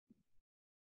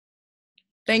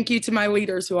Thank you to my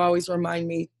leaders who always remind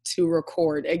me to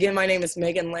record. Again, my name is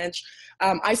Megan Lynch.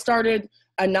 I started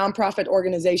a nonprofit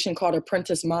organization called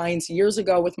Apprentice Minds years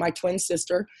ago with my twin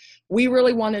sister. We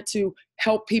really wanted to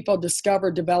help people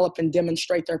discover, develop, and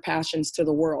demonstrate their passions to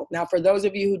the world. Now, for those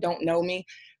of you who don't know me,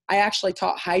 I actually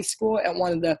taught high school at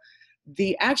one of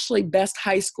the actually best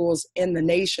high schools in the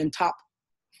nation, top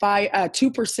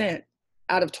 2%.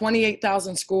 Out of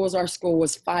 28,000 schools, our school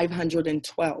was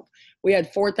 512. We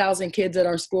had 4,000 kids at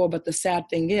our school, but the sad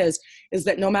thing is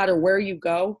that no matter where you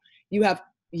go, you have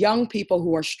young people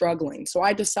who are struggling. So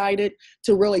I decided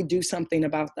to really do something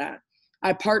about that.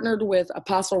 I partnered with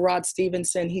Apostle Rod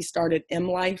Stevenson. He started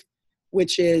M-Life,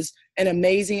 which is an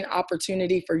amazing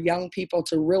opportunity for young people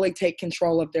to really take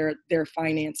control of their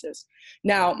finances.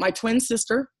 Now, my twin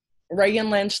sister, Reagan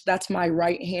Lynch, that's my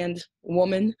right-hand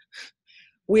woman.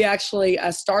 We actually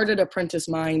started Apprentice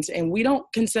Minds, and we don't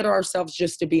consider ourselves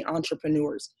just to be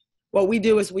entrepreneurs. What we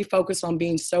do is we focus on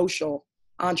being social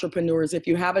entrepreneurs. If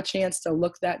you have a chance to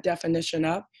look that definition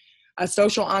up, a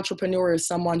social entrepreneur is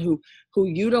someone who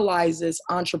utilizes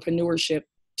entrepreneurship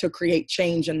to create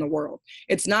change in the world.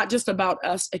 It's not just about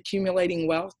us accumulating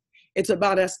wealth. It's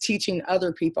about us teaching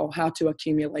other people how to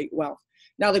accumulate wealth.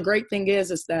 Now, the great thing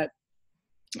is that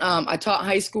I taught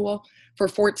high school for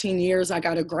 14 years. I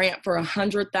got a grant for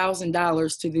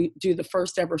 $100,000 to do the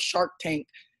first ever Shark Tank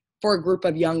for a group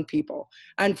of young people.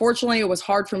 Unfortunately, it was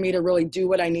hard for me to really do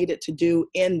what I needed to do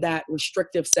in that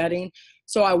restrictive setting.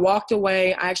 So I walked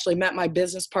away. I actually met my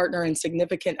business partner and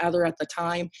significant other at the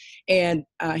time, and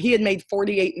he had made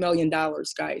 $48 million,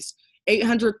 guys.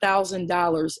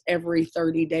 $800,000 every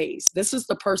 30 days. This is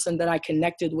the person that I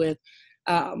connected with.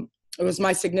 It was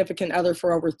my significant other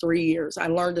for over 3 years. I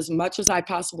learned as much as I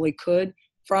possibly could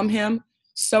from him,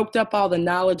 soaked up all the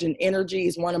knowledge and energy.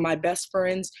 He's one of my best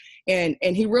friends. And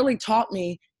he really taught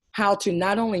me how to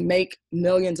not only make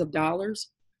millions of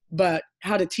dollars, but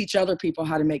how to teach other people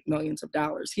how to make millions of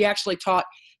dollars. He actually taught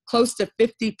close to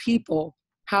 50 people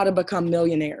how to become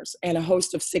millionaires and a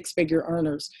host of six-figure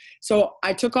earners. So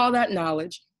I took all that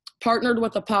knowledge, partnered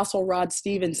with Apostle Rod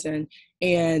Stevenson,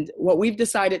 and what we've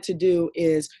decided to do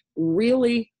is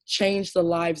really change the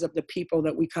lives of the people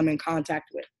that we come in contact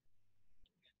with.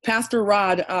 Pastor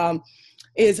Rod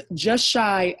is just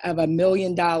shy of $1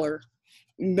 million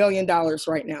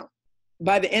right now.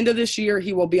 By the end of this year,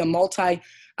 he will be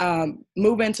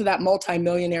move into that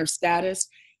multi-millionaire status.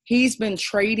 He's been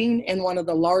trading in one of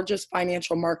the largest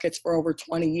financial markets for over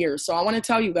 20 years. So I want to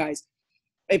tell you guys,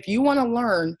 if you want to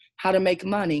learn how to make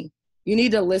money, you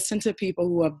need to listen to people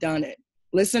who have done it.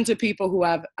 Listen to people who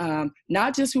have,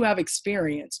 not just who have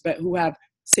experience, but who have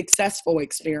successful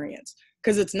experience.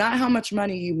 Because it's not how much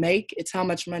money you make, it's how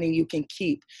much money you can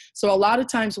keep. So a lot of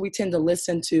times we tend to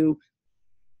listen to,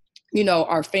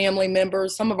 our family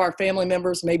members. Some of our family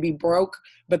members may be broke,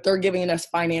 but they're giving us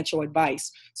financial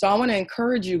advice. So I want to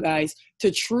encourage you guys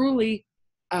to truly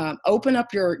open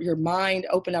up your mind,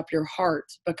 open up your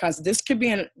heart, because this could be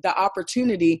the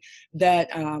opportunity that,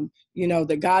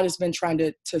 that God has been trying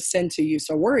to send to you.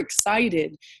 So we're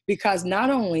excited because not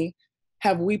only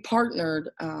have we partnered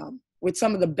with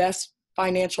some of the best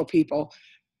financial people,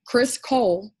 Chris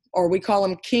Cole, or we call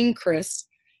him King Chris,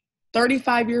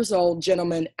 35 years old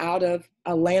gentleman out of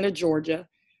Atlanta, Georgia.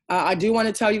 I do want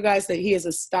to tell you guys that he is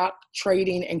a stock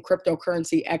trading and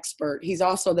cryptocurrency expert. He's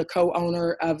also the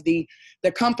co-owner of the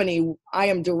company. I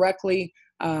am directly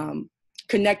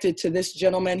connected to this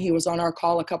gentleman. He was on our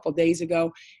call a couple of days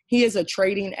ago. He is a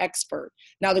trading expert.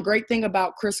 Now, the great thing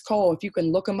about Chris Cole, if you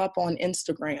can look him up on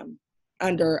Instagram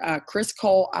under Chris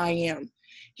Cole IM,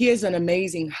 he is an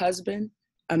amazing husband,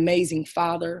 amazing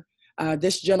father.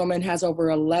 This gentleman has over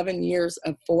 11 years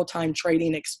of full-time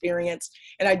trading experience.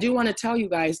 And I do want to tell you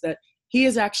guys that he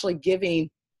is actually giving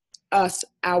us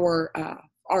our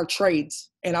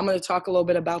trades. And I'm going to talk a little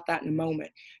bit about that in a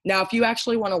moment. Now, if you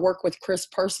actually want to work with Chris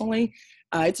personally,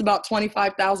 it's about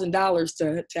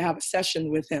 $25,000 to have a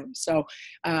session with him. So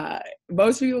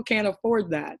most people can't afford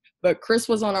that. But Chris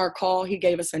was on our call. He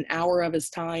gave us an hour of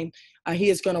his time. He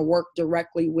is going to work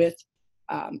directly with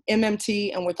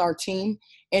MMT and with our team.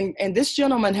 And this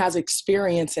gentleman has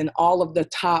experience in all of the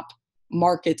top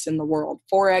markets in the world: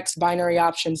 Forex, binary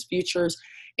options, futures,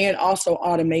 and also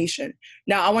automation.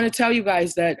 Now, I want to tell you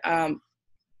guys that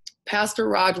Pastor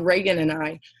Rod, Reagan, and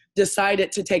I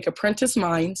decided to take Apprentice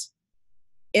Minds,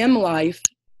 M-Life,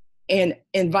 and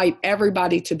invite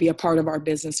everybody to be a part of our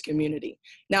business community.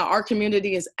 Now, our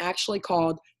community is actually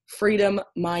called Freedom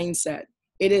Mindset.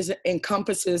 It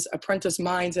encompasses Apprentice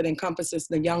Minds. It encompasses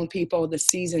the young people, the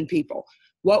seasoned people.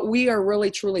 What we are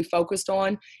really truly focused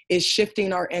on is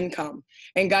shifting our income.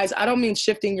 And guys, I don't mean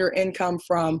shifting your income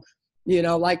from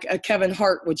Like a Kevin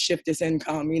Hart would shift his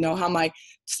income, how my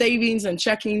savings and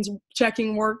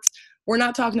checking works. We're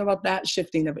not talking about that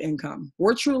shifting of income.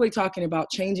 We're truly talking about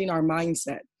changing our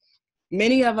mindset.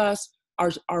 Many of us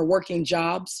are working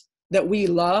jobs that we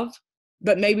love,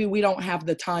 but maybe we don't have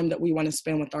the time that we want to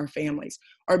spend with our families.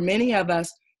 Or many of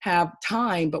us have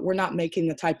time, but we're not making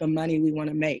the type of money we want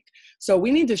to make. So we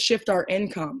need to shift our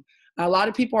income. A lot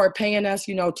of people are paying us,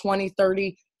 20,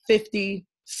 30, 50,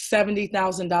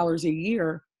 $70,000 a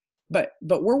year, but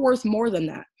we're worth more than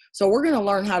that. So we're going to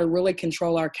learn how to really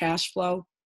control our cash flow,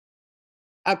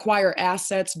 acquire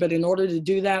assets. But in order to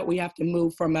do that, we have to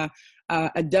move from a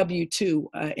W-2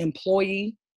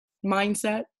 employee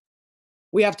mindset.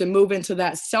 We have to move into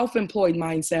that self-employed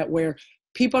mindset where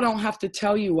people don't have to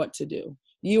tell you what to do.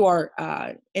 You are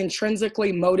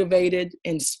intrinsically motivated,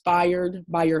 inspired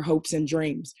by your hopes and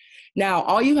dreams. Now,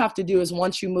 all you have to do is,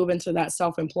 once you move into that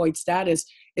self-employed status,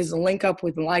 is link up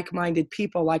with like-minded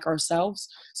people like ourselves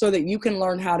so that you can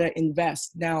learn how to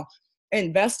invest. Now,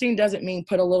 investing doesn't mean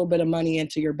put a little bit of money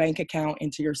into your bank account,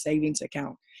 into your savings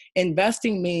account.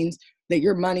 Investing means that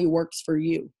your money works for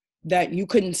you, that you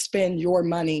couldn't spend your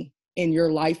money in your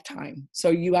lifetime. So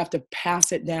you have to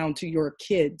pass it down to your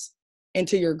kids and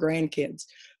to your grandkids.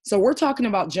 So we're talking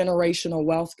about generational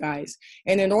wealth, guys.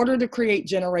 And in order to create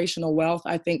generational wealth,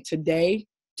 I think today,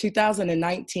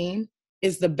 2019,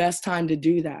 is the best time to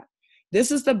do that.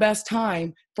 This is the best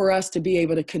time for us to be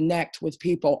able to connect with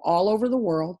people all over the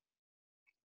world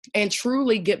and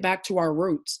truly get back to our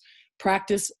roots.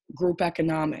 Practice group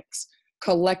economics,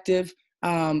 collective.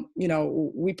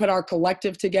 We put our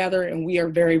collective together and we are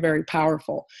very, very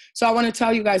powerful. So I want to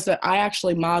tell you guys that I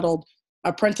actually modeled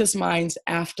Apprentice Minds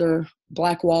after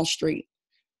Black Wall Street.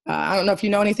 I don't know if you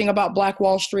know anything about Black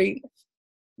Wall Street,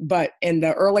 but in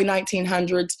the early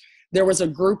 1900s, there was a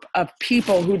group of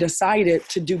people who decided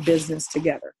to do business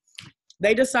together.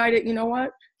 They decided, you know what?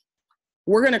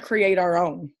 We're going to create our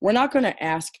own. We're not going to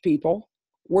ask people.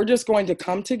 We're just going to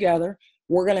come together.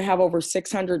 We're going to have over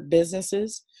 600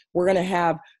 businesses. We're going to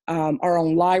have our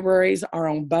own libraries, our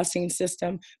own busing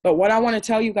system. But what I want to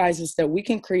tell you guys is that we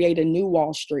can create a new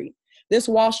Wall Street. This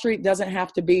Wall Street doesn't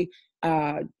have to be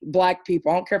Black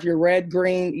people. I don't care if you're red,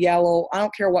 green, yellow. I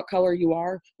don't care what color you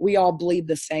are. We all bleed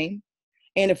the same.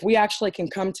 And if we actually can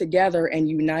come together and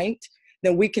unite,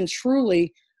 then we can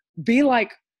truly be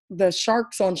like the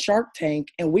sharks on Shark Tank,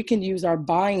 and we can use our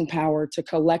buying power to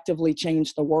collectively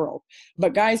change the world.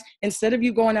 But guys, instead of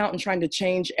you going out and trying to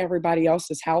change everybody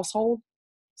else's household,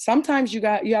 sometimes you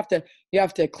have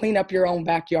to clean up your own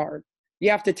backyard. You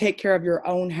have to take care of your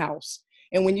own house.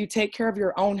 And when you take care of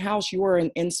your own house, you are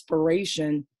an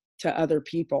inspiration to other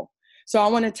people. So I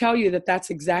want to tell you that that's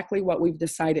exactly what we've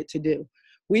decided to do.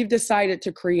 We've decided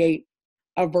to create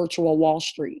a virtual Wall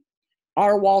Street.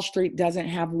 Our Wall Street doesn't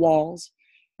have walls.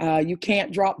 You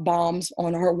can't drop bombs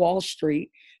on our Wall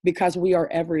Street because we are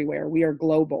everywhere. We are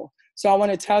global. So I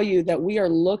want to tell you that we are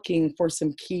looking for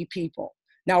some key people.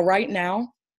 Now, right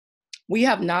now, we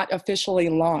have not officially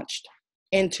launched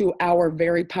into our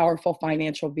very powerful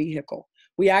financial vehicle.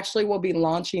 We actually will be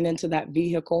launching into that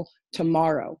vehicle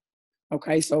tomorrow.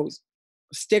 Okay, so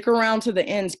stick around to the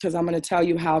end because I'm going to tell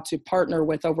you how to partner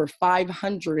with over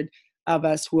 500 of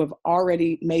us who have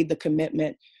already made the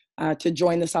commitment to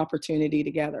join this opportunity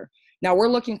together. Now, we're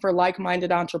looking for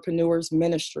like-minded entrepreneurs,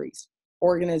 ministries,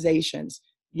 organizations,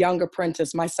 young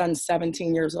apprentice. My son's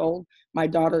 17 years old. My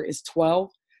daughter is 12.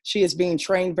 She is being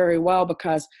trained very well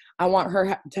because I want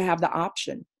her to have the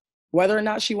option, whether or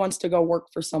not she wants to go work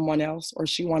for someone else or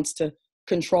she wants to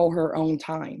control her own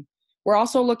time. We're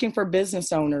also looking for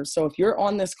business owners. So if you're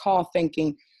on this call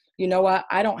thinking, you know what,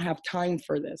 I don't have time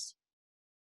for this.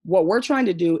 What we're trying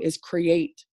to do is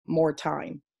create more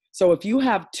time. So if you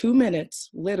have 2 minutes,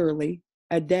 literally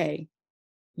a day,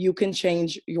 you can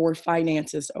change your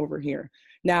finances over here.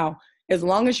 Now, as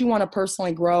long as you want to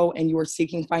personally grow and you are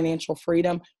seeking financial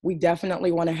freedom, we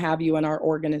definitely want to have you in our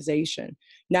organization.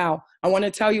 Now, I want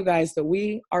to tell you guys that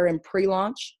we are in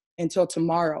pre-launch until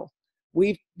tomorrow.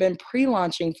 We've been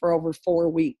pre-launching for over 4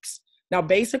 weeks. Now,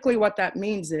 basically what that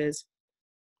means is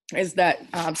that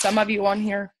some of you on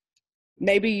here,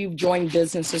 maybe you've joined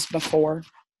businesses before.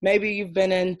 Maybe you've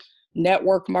been in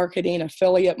network marketing,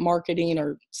 affiliate marketing,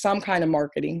 or some kind of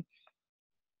marketing,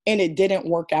 and it didn't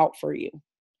work out for you.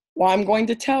 Well, I'm going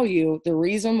to tell you the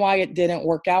reason why it didn't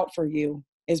work out for you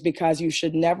is because you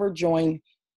should never join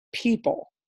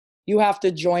people. You have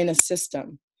to join a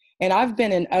system. And I've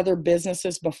been in other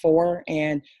businesses before,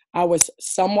 and I was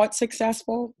somewhat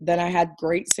successful. Then I had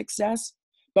great success.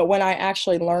 But when I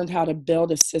actually learned how to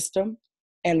build a system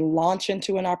and launch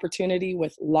into an opportunity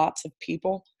with lots of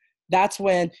people, That's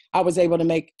when I was able to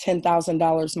make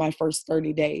 $10,000 my first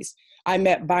 30 days. I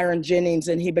met Byron Jennings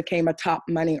and he became a top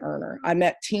money earner. I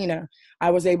met Tina.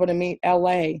 I was able to meet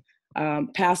LA,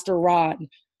 Pastor Rod.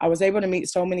 I was able to meet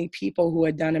so many people who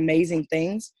had done amazing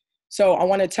things. So I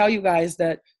want to tell you guys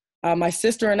that my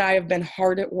sister and I have been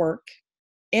hard at work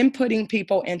inputting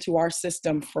people into our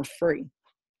system for free,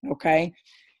 okay?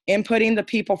 Inputting the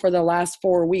people for the last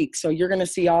 4 weeks. So you're going to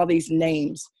see all these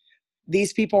names.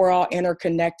 These people are all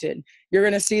interconnected. You're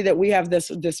going to see that we have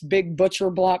this big butcher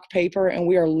block paper, and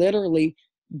we are literally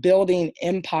building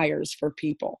empires for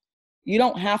people. You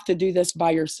don't have to do this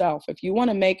by yourself. If you want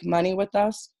to make money with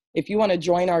us, if you want to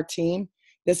join our team,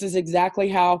 this is exactly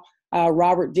how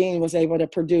Robert Dean was able to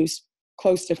produce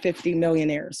close to 50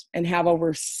 millionaires and have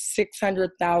over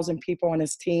 600,000 people on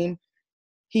his team.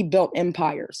 He built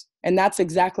empires. And that's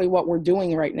exactly what we're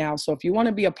doing right now. So if you want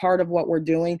to be a part of what we're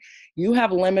doing, you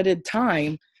have limited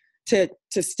time to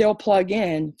still plug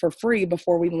in for free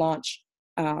before we launch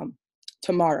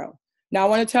tomorrow. Now, I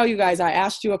want to tell you guys, I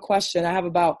asked you a question. I have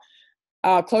about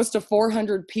close to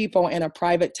 400 people in a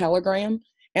private Telegram,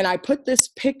 and I put this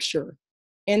picture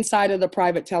inside of the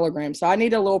private Telegram. So I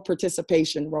need a little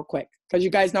participation real quick because you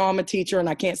guys know I'm a teacher and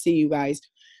I can't see you guys.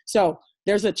 So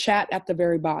there's a chat at the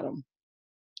very bottom.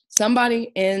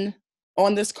 Somebody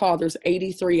on this call, there's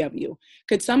 83 of you.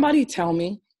 Could somebody tell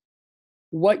me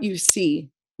what you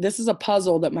see? This is a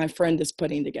puzzle that my friend is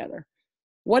putting together.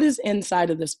 What is inside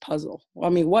of this puzzle? I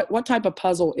mean, what type of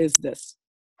puzzle is this?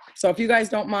 So if you guys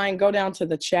don't mind, go down to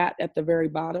the chat at the very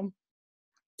bottom.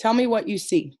 Tell me what you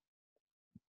see.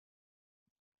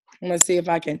 I'm going to see if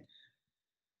I can,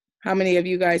 how many of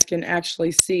you guys can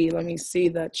actually see? Let me see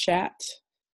the chat.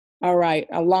 All right,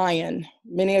 a lion.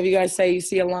 Many of you guys say you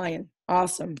see a lion.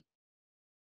 Awesome.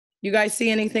 You guys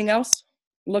see anything else?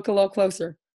 Look a little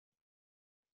closer.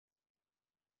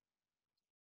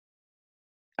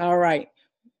 All right.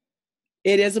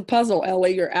 It is a puzzle,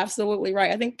 Ellie. You're absolutely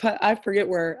right. I forget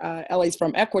where Ellie's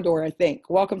from. Ecuador, I think.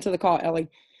 Welcome to the call, Ellie.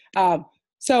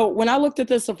 So when I looked at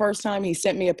this the first time, he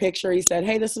sent me a picture. He said,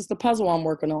 hey, this is the puzzle I'm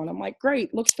working on. I'm like,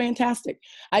 great, looks fantastic.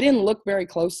 I didn't look very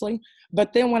closely,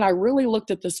 but then when I really looked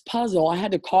at this puzzle, I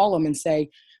had to call him and say,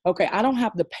 okay, I don't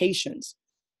have the patience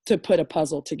to put a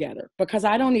puzzle together because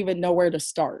I don't even know where to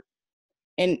start.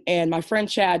 And my friend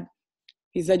Chad,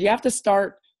 he said, you have to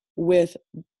start with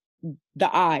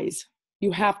the eyes.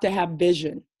 You have to have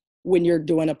vision when you're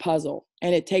doing a puzzle,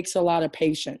 and it takes a lot of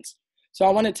patience. So I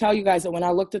want to tell you guys that when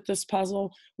I looked at this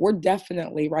puzzle, we're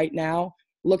definitely right now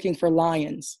looking for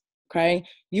lions, okay?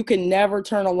 You can never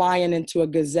turn a lion into a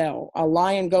gazelle. A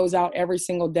lion goes out every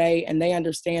single day, and they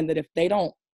understand that if they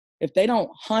don't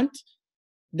hunt,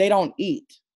 they don't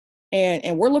eat.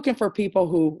 And we're looking for people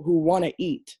who want to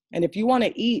eat. And if you want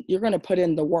to eat, you're going to put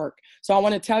in the work. So I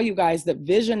want to tell you guys that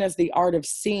vision is the art of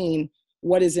seeing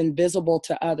what is invisible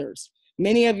to others.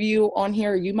 Many of you on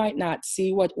here, you might not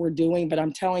see what we're doing, but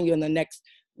I'm telling you in the next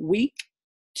week,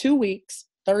 2 weeks,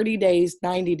 30 days,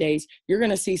 90 days, you're going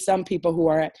to see some people who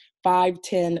are at $5,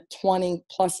 10, 20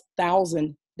 plus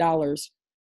 $1,000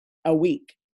 a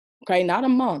week. Okay, not a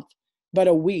month, but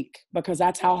a week, because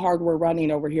that's how hard we're running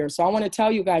over here. So I want to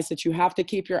tell you guys that you have to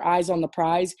keep your eyes on the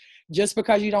prize. Just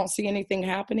because you don't see anything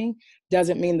happening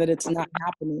doesn't mean that it's not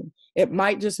happening. It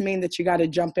might just mean that you got to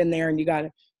jump in there and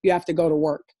you have to go to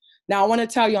work. Now I want to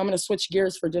tell you, I'm going to switch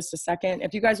gears for just a second.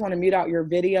 If you guys want to mute out your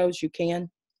videos, you can,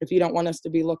 if you don't want us to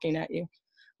be looking at you.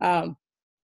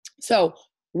 So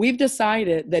we've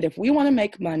decided that if we want to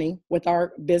make money with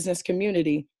our business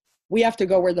community, we have to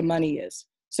go where the money is.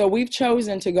 So we've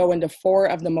chosen to go into 4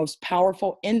 of the most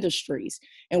powerful industries,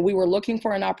 and we were looking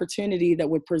for an opportunity that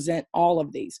would present all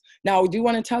of these. Now, I do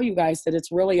want to tell you guys that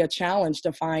it's really a challenge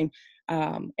to find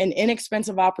an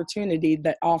inexpensive opportunity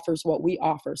that offers what we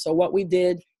offer. So what we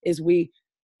did is we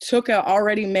took an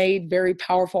already made, very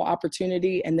powerful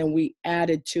opportunity, and then we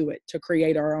added to it to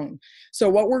create our own. So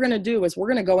what we're going to do is we're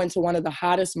going to go into one of the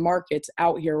hottest markets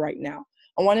out here right now.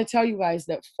 I want to tell you guys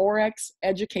that Forex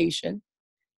education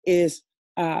is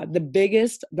the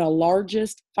biggest, the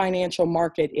largest financial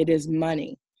market. It is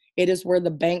money. It is where the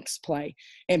banks play.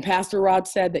 And Pastor Rod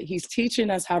said that he's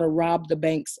teaching us how to rob the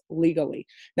banks legally.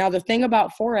 Now, the thing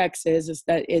about Forex is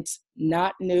that it's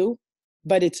not new,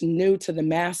 but it's new to the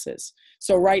masses.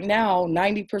 So right now,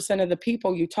 90% of the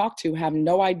people you talk to have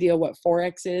no idea what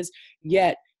Forex is,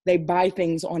 yet they buy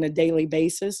things on a daily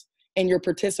basis, and you're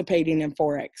participating in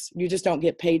Forex. You just don't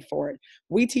get paid for it.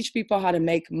 We teach people how to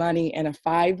make money in a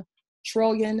 $5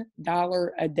 trillion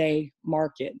a day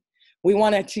market. We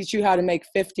want to teach you how to make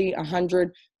 $50,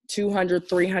 $100, $200,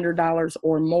 $300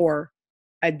 or more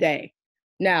a day.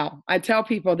 Now, I tell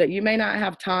people that you may not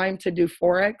have time to do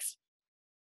Forex,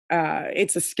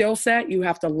 it's a skill set. You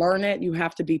have to learn it. You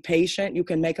have to be patient. You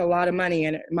can make a lot of money.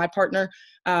 And my partner,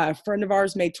 a friend of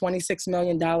ours, made $26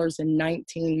 million in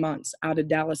 19 months out of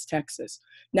Dallas, Texas.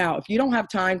 Now, if you don't have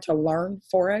time to learn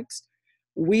Forex,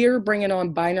 we're bringing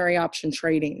on binary option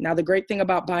trading. Now, the great thing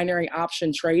about binary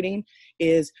option trading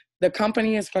is the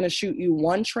company is going to shoot you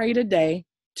one trade a day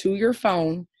to your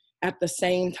phone at the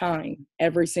same time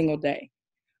every single day.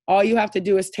 All you have to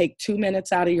do is take 2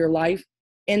 minutes out of your life,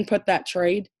 input that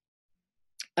trade.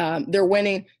 They're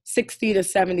winning 60 to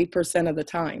 70% of the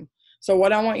time. So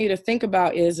what I want you to think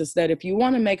about is that if you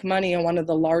want to make money in one of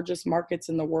the largest markets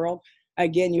in the world,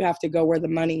 again, you have to go where the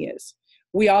money is.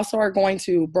 We also are going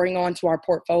to bring onto our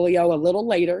portfolio a little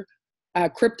later,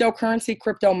 cryptocurrency,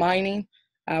 crypto mining.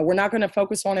 We're not going to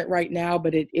focus on it right now,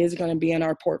 but it is going to be in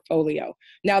our portfolio.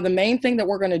 Now, the main thing that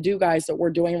we're going to do, guys, that we're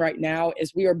doing right now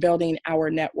is we are building our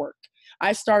network.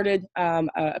 I started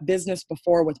a business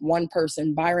before with one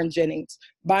person, Byron Jennings.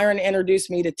 Byron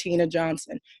introduced me to Tina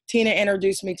Johnson. Tina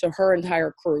introduced me to her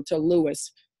entire crew, to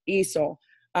Lewis, Esel.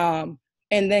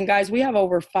 And then, guys, we have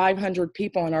over 500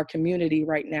 people in our community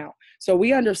right now. So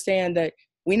we understand that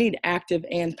we need active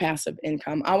and passive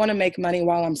income. I want to make money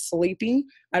while I'm sleeping.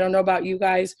 I don't know about you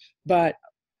guys, but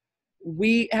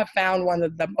we have found one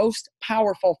of the most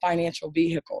powerful financial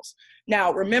vehicles.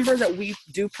 Now, remember that we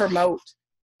do promote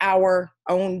our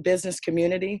own business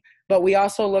community, but we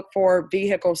also look for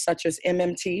vehicles such as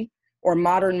MMT or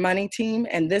Modern Money Team.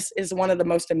 And this is one of the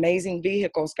most amazing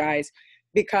vehicles, guys,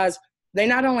 because they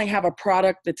not only have a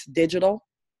product that's digital,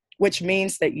 which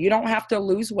means that you don't have to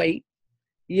lose weight.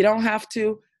 You don't have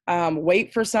to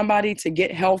wait for somebody to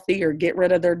get healthy or get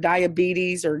rid of their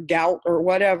diabetes or gout or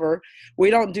whatever. We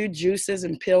don't do juices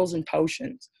and pills and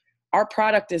potions. Our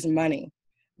product is money.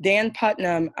 Dan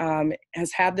Putnam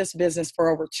has had this business for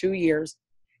over 2 years.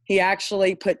 He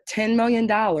actually put $10 million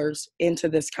into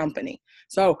this company.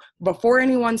 So before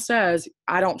anyone says,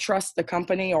 I don't trust the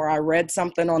company, or I read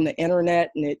something on the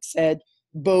internet and it said,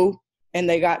 boo, and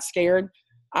they got scared,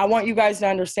 I want you guys to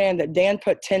understand that Dan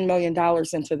put $10 million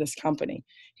into this company.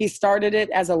 He started it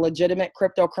as a legitimate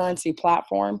cryptocurrency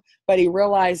platform, but he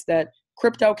realized that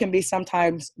crypto can be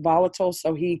sometimes volatile.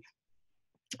 So he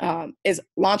is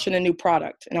launching a new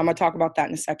product. And I'm going to talk about that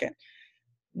in a second.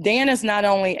 Dan is not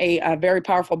only a very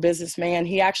powerful businessman,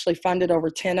 he actually funded over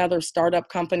 10 other startup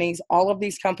companies. All of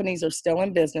these companies are still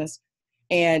in business,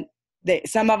 and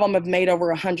some of them have made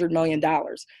over $100 million.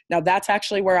 Now, that's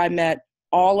actually where I met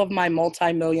all of my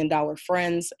multi-million-dollar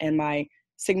friends, and my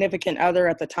significant other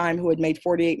at the time, who had made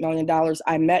 $48 million.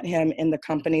 I met him in the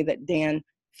company that Dan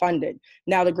funded.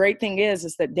 Now, the great thing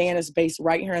is that Dan is based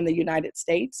right here in the United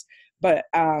States, but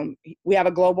we have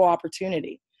a global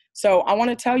opportunity. So I want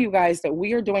to tell you guys that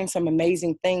we are doing some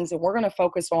amazing things, and we're going to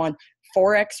focus on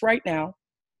Forex right now.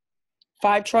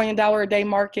 $5 trillion a day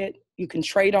market. You can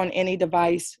trade on any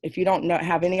device. If you don't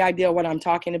have any idea what I'm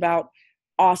talking about,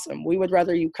 awesome. We would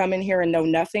rather you come in here and know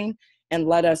nothing and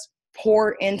let us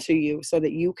pour into you so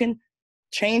that you can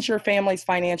change your family's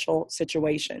financial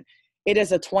situation. It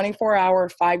is a 24-hour,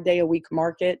 5-day-a-week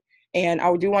market. And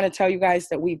I do want to tell you guys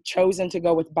that we've chosen to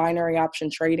go with binary option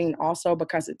trading also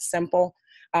because it's simple.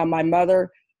 My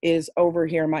mother is over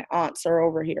here. My aunts are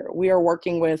over here. We are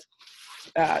working with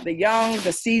the young,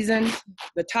 the seasoned,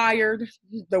 the tired,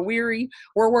 the weary.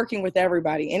 We're working with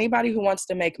everybody. Anybody who wants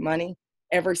to make money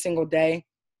every single day,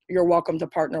 you're welcome to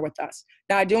partner with us.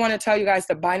 Now, I do want to tell you guys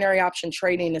that binary option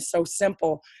trading is so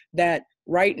simple that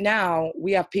right now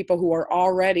we have people who are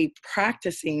already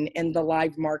practicing in the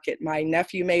live market. My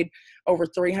nephew made over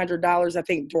 $300. I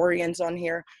think Dorian's on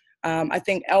here. I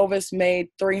think Elvis made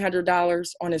 $300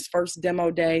 on his first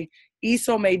demo day.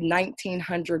 Esel made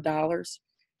 $1,900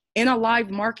 in a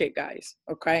live market, guys,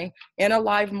 okay? In a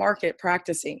live market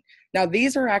practicing. Now,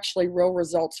 these are actually real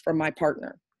results from my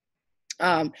partner.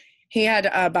 He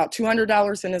had about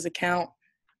 $200 in his account.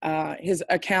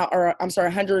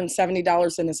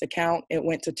 $170 in his account. It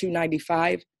went to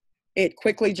 $295. It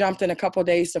quickly jumped in a couple of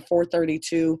days to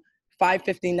 $432.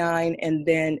 $559, and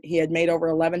then he had made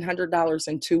over $1,100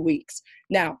 in 2 weeks.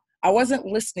 Now, I wasn't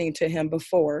listening to him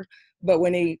before, but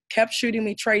when he kept shooting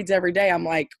me trades every day, I'm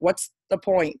like, what's the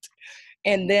point?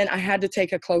 And then I had to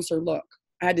take a closer look.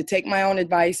 I had to take my own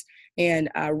advice and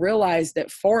realize that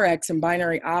Forex and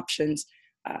binary options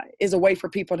is a way for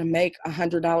people to make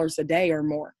 $100 a day or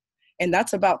more. And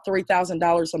that's about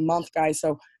 $3,000 a month, guys.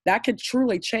 So that could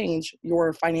truly change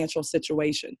your financial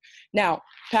situation. Now,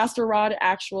 Pastor Rod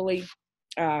actually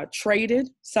traded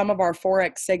some of our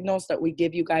Forex signals that we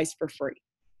give you guys for free.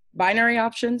 Binary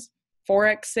options,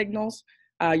 Forex signals.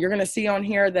 You're going to see on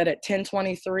here that at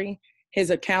 10:23,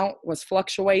 his account was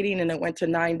fluctuating and it went to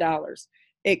 $9.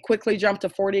 It quickly jumped to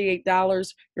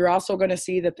 $48. You're also going to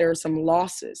see that there are some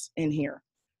losses in here.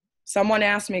 Someone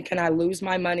asked me, can I lose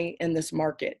my money in this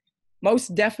market?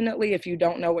 Most definitely, if you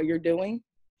don't know what you're doing.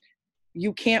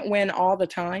 You can't win all the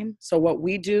time. So what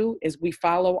we do is we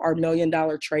follow our $1 million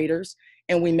traders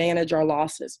and we manage our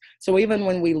losses. So even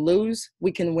when we lose,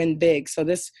 we can win big. So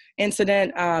this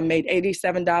incident made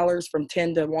 $87 from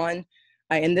 10 to 1.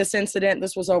 In this incident,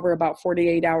 this was over about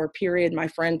 48-hour period. My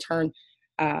friend turned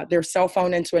their cell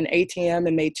phone into an ATM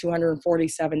and made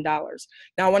 $247.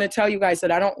 Now, I want to tell you guys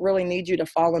that I don't really need you to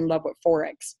fall in love with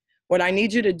Forex. What I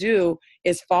need you to do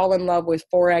is fall in love with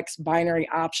Forex binary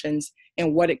options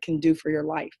and what it can do for your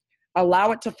life.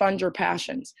 Allow it to fund your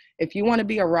passions. If you want to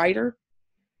be a writer,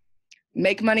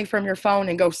 make money from your phone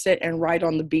and go sit and write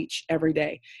on the beach every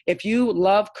day. If you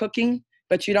love cooking,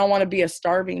 but you don't want to be a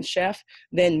starving chef,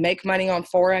 then make money on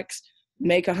Forex,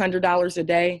 make $100 a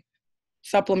day,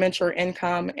 supplement your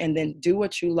income, and then do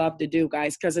what you love to do,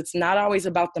 guys, because it's not always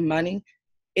about the money.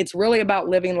 It's really about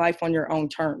living life on your own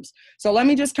terms. So let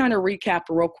me just kind of recap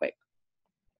real quick.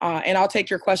 And I'll take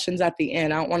your questions at the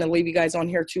end. I don't want to leave you guys on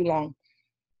here too long.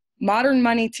 Modern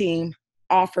Money Team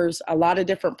offers a lot of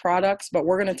different products, but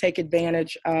we're going to take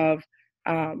advantage of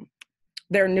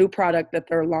their new product that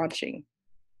they're launching.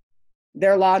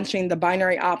 They're launching the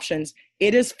binary options.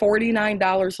 It is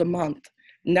 $49 a month.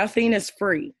 Nothing is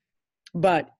free.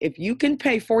 But if you can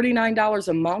pay $49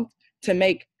 a month to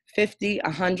make $50,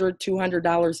 $100,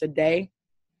 $200 a day,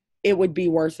 it would be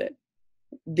worth it.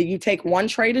 You take one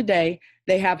trade a day.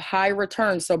 They have high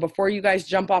returns. So before you guys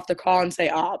jump off the call and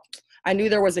say, oh, I knew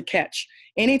there was a catch.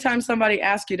 Anytime somebody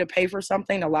asks you to pay for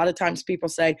something, a lot of times people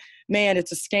say, man,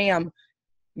 it's a scam.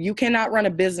 You cannot run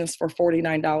a business for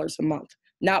 $49 a month.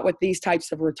 Not with these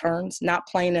types of returns, not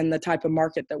playing in the type of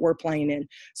market that we're playing in.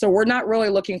 So we're not really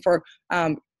looking for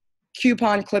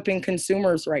coupon clipping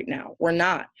consumers right now. We're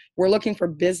not. We're looking for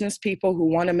business people who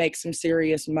want to make some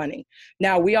serious money.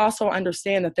 Now, we also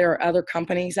understand that there are other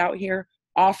companies out here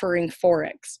offering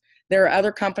Forex. There are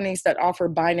other companies that offer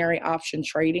binary option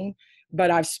trading,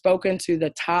 but I've spoken to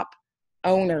the top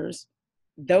owners.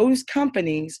 Those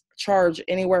companies charge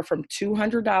anywhere from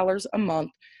 $200 a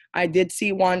month. I did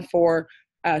see one for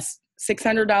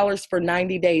 $600 for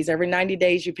 90 days. Every 90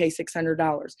 days, you pay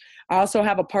 $600. I also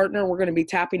have a partner. We're going to be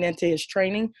tapping into his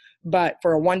training, but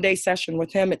for a one-day session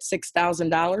with him, it's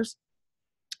 $6,000.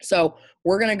 So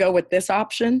we're going to go with this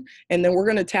option, and then we're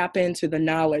going to tap into the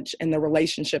knowledge and the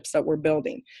relationships that we're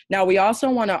building. Now, we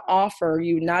also want to offer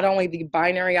you not only the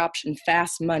binary option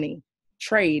fast money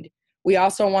trade, we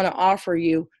also want to offer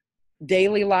you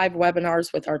daily live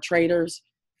webinars with our traders,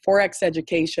 Forex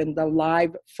education, the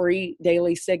live free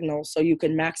daily signals so you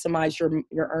can maximize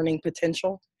your earning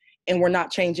potential, and we're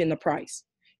not changing the price.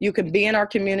 You can be in our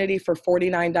community for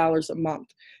 $49 a month.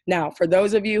 Now, for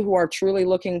those of you who are truly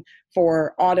looking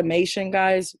for automation,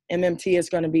 guys, MMT is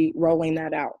going to be rolling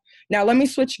that out. Now, let me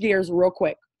switch gears real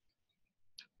quick.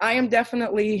 I am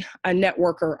definitely a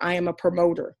networker. I am a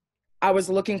promoter. I was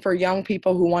looking for young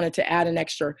people who wanted to add an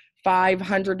extra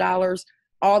 $500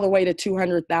 all the way to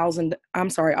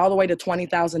all the way to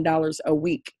 $20,000 a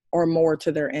week or more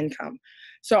to their income.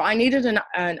 So I needed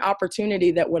an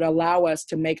opportunity that would allow us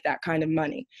to make that kind of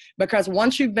money. Because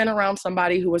once you've been around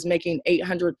somebody who was making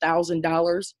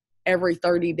 $800,000 every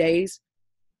 30 days,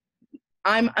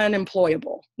 I'm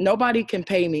unemployable. Nobody can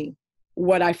pay me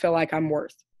what I feel like I'm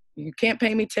worth. You can't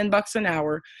pay me $10 an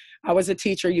hour. I was a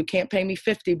teacher. You can't pay me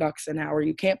 $50 an hour.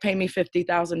 You can't pay me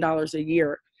 $50,000 a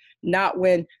year. Not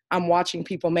when I'm watching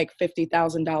people make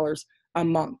 $50,000 a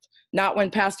month. Not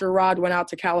when Pastor Rod went out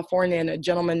to California and a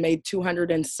gentleman made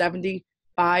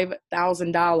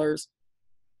 $275,000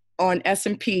 on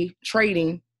S&P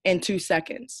trading in 2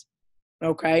 seconds.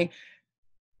 Okay.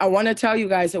 I want to tell you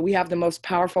guys that we have the most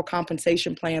powerful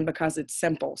compensation plan because it's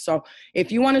simple. So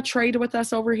if you want to trade with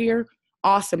us over here,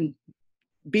 awesome.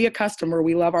 Be a customer.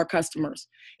 We love our customers.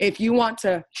 If you want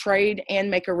to trade and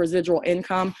make a residual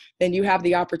income, then you have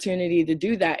the opportunity to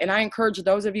do that. And I encourage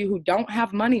those of you who don't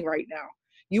have money right now,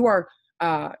 your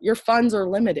funds are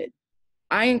limited.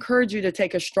 I encourage you to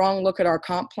take a strong look at our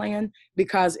comp plan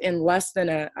because in less than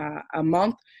a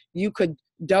month, you could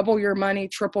double your money,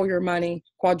 triple your money,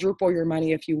 quadruple your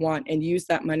money if you want, and use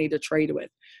that money to trade with.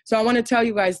 So I want to tell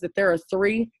you guys that there are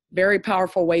 3 very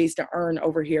powerful ways to earn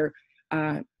over here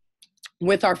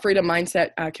with our Freedom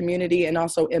Mindset community and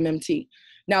also MMT.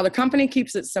 Now, the company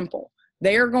keeps it simple.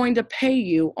 They are going to pay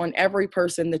you on every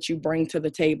person that you bring to the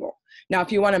table. Now,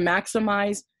 if you want to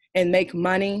maximize and make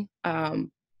money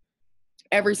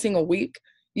every single week,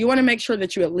 you want to make sure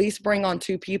that you at least bring on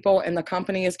 2 people, and the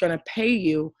company is going to pay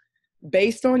you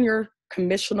based on your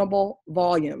commissionable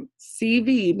volume.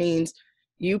 CV means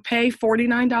you pay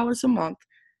 $49 a month.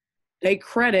 They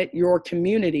credit your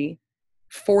community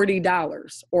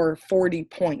 $40 or 40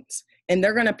 points, and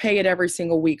they're going to pay it every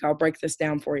single week. I'll break this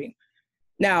down for you.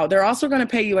 Now, they're also going to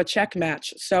pay you a check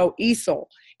match. So ESOL,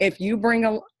 if you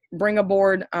bring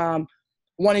aboard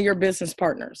one of your business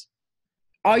partners,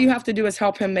 all you have to do is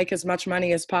help him make as much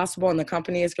money as possible, and the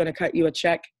company is going to cut you a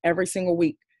check every single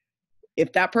week.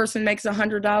 If that person makes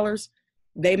 $100,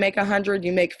 they make 100,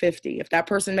 you make 50. If that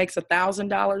person makes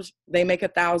 $1,000, they make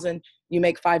 1,000, you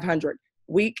make 500.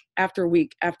 Week after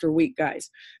week after week, guys.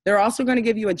 They're also going to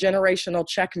give you a generational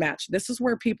check match. This is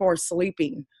where people are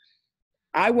sleeping.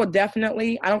 I will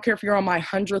definitely, I don't care if you're on my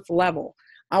 100th level,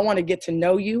 I want to get to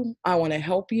know you. I want to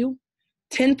help you.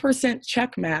 10%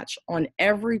 check match on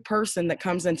every person that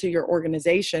comes into your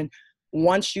organization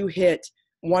once you hit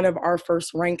one of our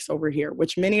first ranks over here,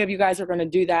 which many of you guys are going to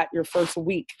do that your first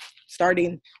week,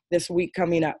 starting this week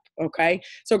coming up, okay?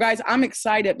 So guys, I'm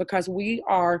excited because we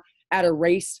are at a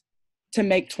race to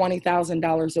make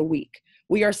 $20,000 a week.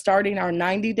 We are starting our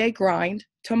 90-day grind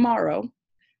tomorrow.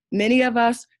 Many of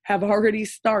us have already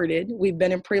started. We've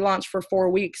been in pre-launch for 4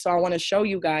 weeks, so I want to show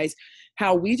you guys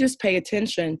how we just pay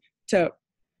attention to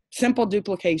simple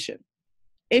duplication.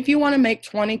 If you want to make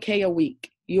 $20K a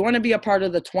week, you want to be a part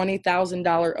of the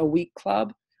 $20,000 a week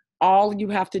club, all you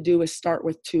have to do is start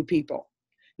with 2 people.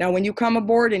 Now, when you come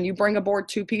aboard and you bring aboard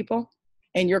 2 people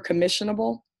and you're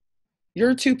commissionable,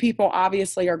 your 2 people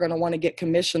obviously are going to want to get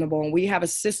commissionable, and we have a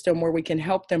system where we can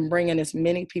help them bring in as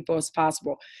many people as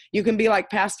possible. You can be like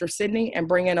Pastor Sydney and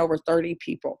bring in over 30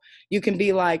 people. You can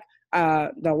be like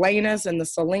the Lenas and the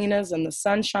Selenas and the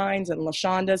Sunshines and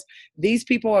LaShondas. These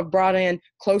people have brought in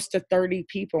close to 30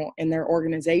 people in their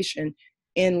organization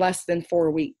in less than 4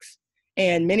 weeks.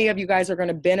 And many of you guys are going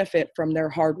to benefit from their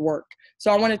hard work. So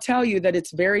I want to tell you that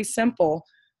it's very simple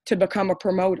to become a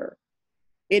promoter.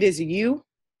 It is you.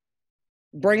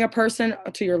 Bring a person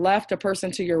to your left, a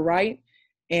person to your right,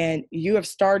 and you have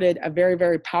started a very,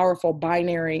 very powerful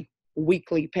binary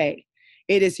weekly pay.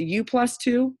 It is you plus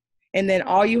 2, and then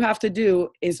all you have to do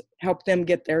is help them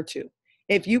get there too.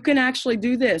 If you can actually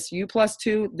do this, you plus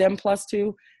 2, them plus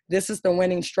 2, this is the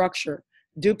winning structure.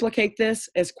 Duplicate this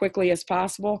as quickly as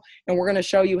possible, and we're going to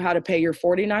show you how to pay your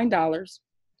 $49,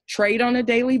 trade on a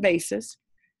daily basis.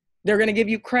 They're going to give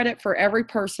you credit for every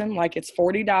person, like it's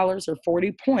 $40 or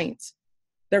 40 points.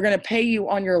 They're going to pay you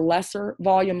on your lesser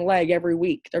volume leg every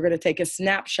week. They're going to take a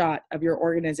snapshot of your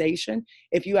organization.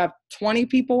 If you have 20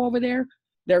 people over there,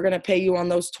 they're going to pay you on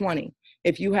those 20.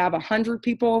 If you have 100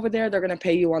 people over there, they're going to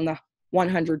pay you on the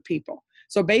 100 people.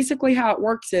 So basically how it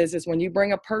works is when you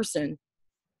bring a person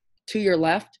to your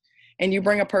left and you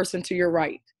bring a person to your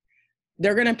right,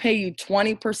 they're going to pay you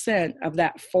 20% of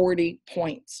that 40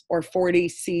 points or 40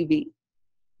 CV.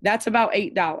 That's about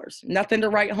 $8. Nothing to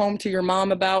write home to your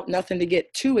mom about, nothing to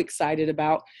get too excited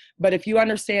about. But if you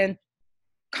understand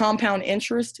compound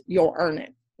interest, you'll earn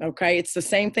it, okay? It's the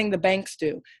same thing the banks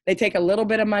do. They take a little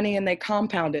bit of money and they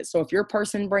compound it. So if your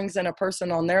person brings in a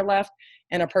person on their left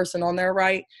and a person on their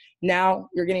right, now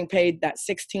you're getting paid that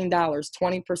 $16,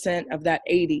 20% of that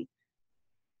 80.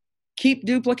 Keep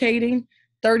duplicating.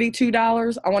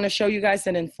 $32. I want to show you guys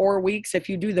that in 4 weeks, if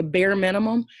you do the bare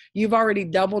minimum, you've already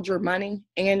doubled your money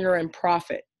and you're in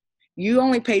profit. You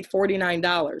only paid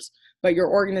 $49, but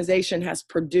your organization has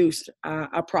produced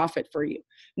a profit for you.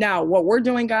 Now, what we're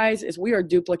doing, guys, is we are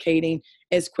duplicating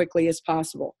as quickly as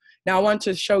possible. Now, I want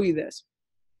to show you this.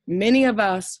 Many of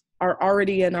us are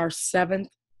already in our 7th,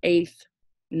 8th,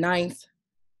 9th,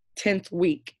 10th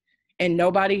week, and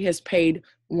nobody has paid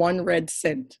 1 red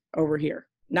cent over here.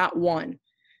 Not one.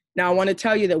 Now, I want to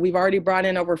tell you that we've already brought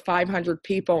in over 500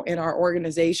 people in our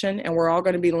organization, and we're all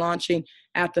going to be launching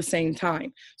at the same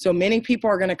time. So many people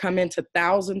are going to come into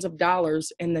thousands of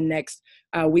dollars in the next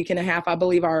week and a half. I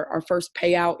believe our first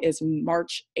payout is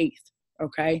March 8th,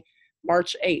 okay?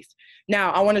 March 8th.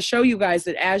 Now, I want to show you guys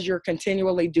that as you're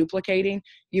continually duplicating,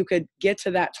 you could get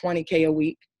to that 20K a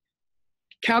week.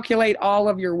 Calculate all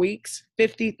of your weeks,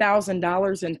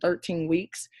 $50,000 in 13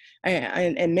 weeks.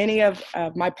 And many of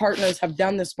my partners have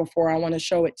done this before. I want to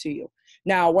show it to you.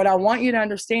 Now, what I want you to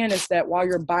understand is that while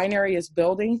your binary is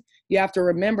building, you have to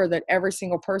remember that every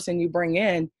single person you bring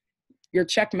in, you're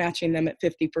check matching them at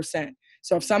 50%.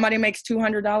 So if somebody makes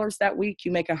 $200 that week,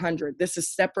 you make $100. This is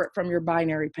separate from your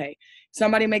binary pay.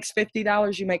 Somebody makes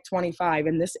 $50, you make $25.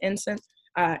 In this instant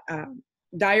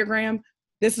diagram,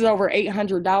 this is over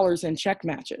 $800 in check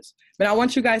matches. But I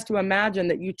want you guys to imagine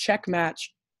that you check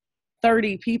match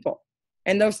 30 people,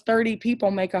 and those 30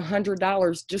 people make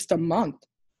 $100 just a month.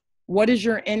 What is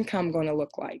your income going to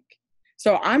look like?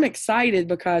 So I'm excited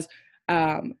because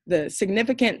The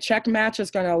significant check match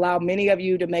is going to allow many of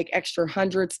you to make extra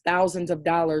hundreds, thousands of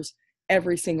dollars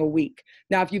every single week.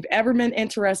 Now, if you've ever been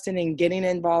interested in getting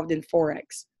involved in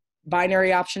Forex,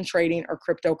 binary option trading, or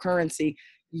cryptocurrency,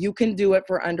 you can do it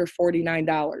for under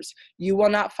 $49. You will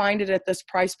not find it at this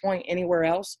price point anywhere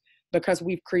else because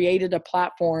we've created a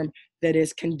platform that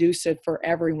is conducive for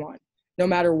everyone. No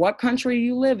matter what country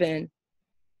you live in,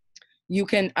 you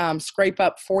can scrape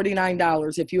up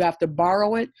 $49. If you have to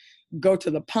borrow it, go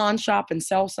to the pawn shop and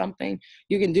sell something.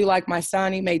 You can do like my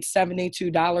son. He made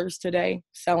 $72 today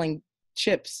selling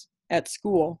chips at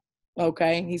school.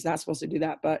 Okay, he's not supposed to do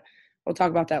that, but we'll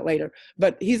talk about that later.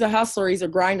 But he's a hustler, he's a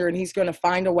grinder, and he's going to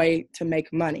find a way to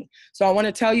make money. So I want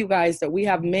to tell you guys that we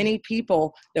have many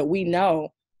people that we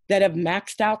know that have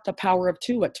maxed out the power of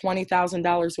two at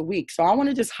 $20,000 a week. So I want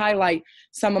to just highlight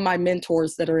some of my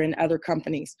mentors that are in other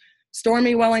companies.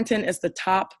 Stormy Wellington is the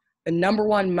number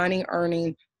one money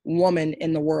earning woman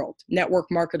in the world, network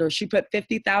marketer. She put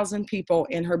 50,000 people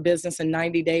in her business in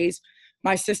 90 days.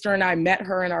 My sister and I met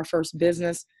her in our first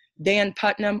business. Dan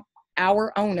Putnam,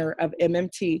 our owner of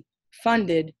MMT,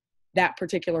 funded that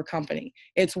particular company.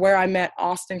 It's where I met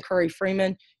Austin Curry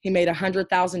Freeman. He made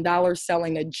 $100,000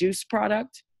 selling a juice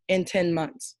product in 10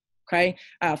 months. Okay.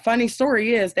 Funny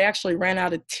story is they actually ran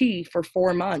out of tea for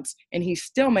 4 months and he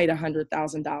still made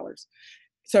 $100,000.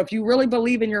 So if you really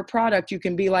believe in your product, you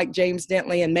can be like James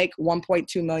Dentley and make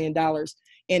 $1.2 million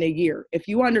in a year. If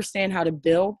you understand how to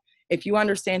build, if you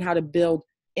understand how to build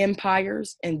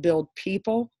empires and build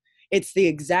people, it's the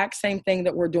exact same thing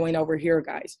that we're doing over here,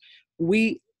 guys.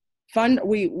 We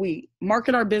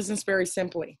market our business very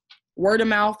simply. Word of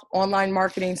mouth, online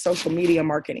marketing, social media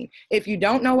marketing. If you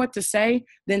don't know what to say,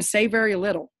 then say very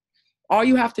little. All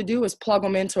you have to do is plug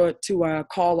them into a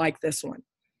call like this one.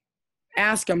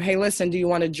 Ask them, hey, listen, do you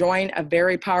want to join a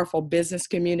very powerful business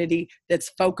community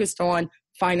that's focused on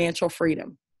financial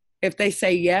freedom? If they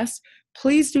say yes,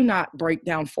 please do not break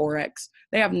down Forex.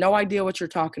 They have no idea what you're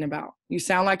talking about. You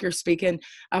sound like you're speaking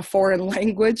a foreign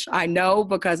language. I know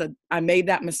because I made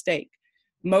that mistake.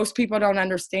 Most people don't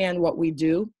understand what we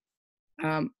do.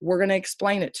 We're going to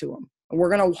explain it to them. We're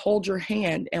going to hold your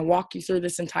hand and walk you through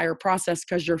this entire process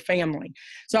because you're family.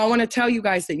 So I want to tell you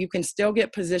guys that you can still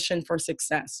get positioned for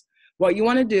success. What you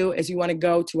want to do is you want to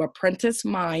go to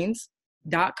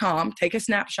ApprenticeMinds.com. Take a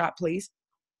snapshot, please.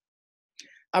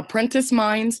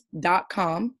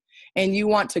 ApprenticeMinds.com. And you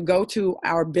want to go to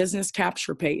our business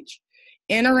capture page.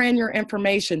 Enter in your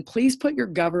information. Please put your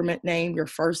government name, your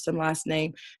first and last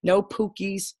name. No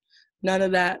Pookies, none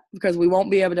of that, because we won't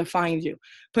be able to find you.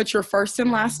 Put your first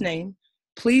and last name.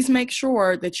 Please make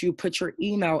sure that you put your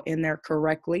email in there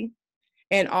correctly.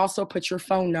 And also put your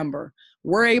phone number.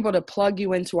 We're able to plug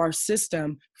you into our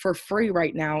system for free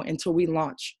right now until we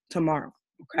launch tomorrow,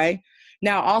 okay?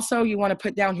 Now, also, you want to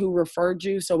put down who referred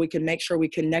you so we can make sure we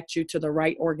connect you to the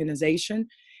right organization.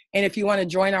 And if you want to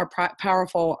join our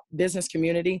powerful business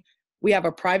community, we have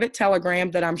a private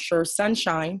Telegram that I'm sure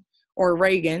Sunshine or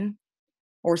Reagan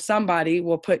or somebody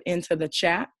will put into the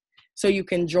chat so you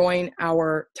can join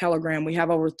our Telegram. We have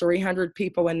over 300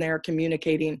 people in there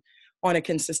communicating on a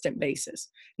consistent basis.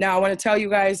 Now, I want to tell you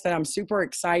guys that I'm super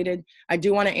excited. I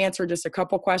do want to answer just a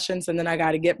couple questions and then I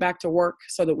got to get back to work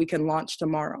so that we can launch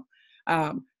tomorrow.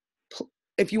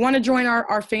 If you want to join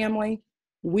our family,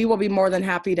 we will be more than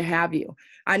happy to have you.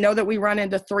 I know that we run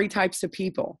into 3 types of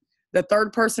people. The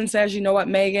third person says, you know what,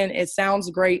 Megan, it sounds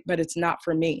great, but it's not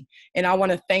for me. And I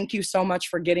want to thank you so much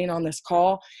for getting on this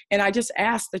call. And I just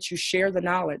ask that you share the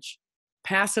knowledge,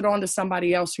 pass it on to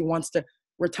somebody else who wants to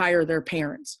retire their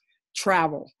parents.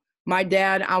 Travel. My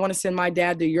dad, I want to send my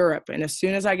dad to Europe. And as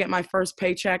soon as I get my first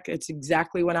paycheck, it's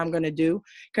exactly what I'm going to do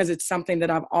because it's something that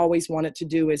I've always wanted to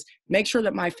do is make sure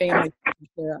that my family is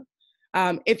there.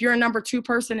 If you're a number 2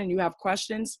 person and you have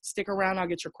questions, stick around. I'll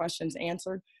get your questions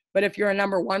answered. But if you're a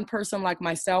number 1 person like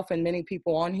myself and many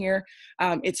people on here,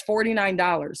 it's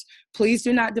 $49. Please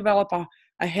do not develop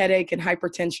a headache and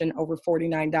hypertension over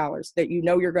 $49 that you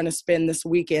know you're going to spend this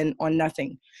weekend on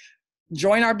nothing.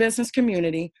 Join our business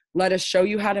community. Let us show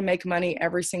you how to make money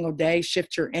every single day,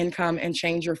 shift your income, and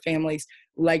change your family's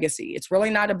legacy. It's really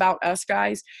not about us,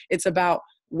 guys. It's about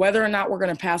whether or not we're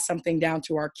going to pass something down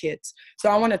to our kids. So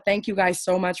I want to thank you guys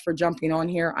so much for jumping on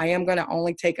here. I am going to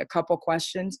only take a couple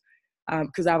questions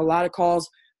because I have a lot of calls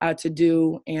to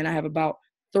do, and I have about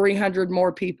 300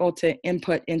 more people to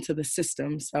input into the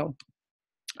system. So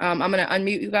I'm going to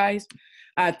unmute you guys.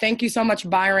 Thank you so much,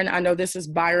 Byron. I know this is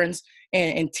Byron's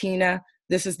and Tina.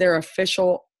 This is their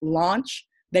official launch.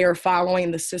 They are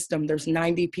following the system. There's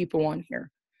 90 people on here.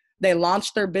 They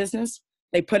launched their business.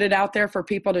 They put it out there for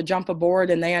people to jump aboard,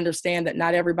 and they understand that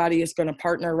not everybody is going to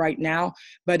partner right now.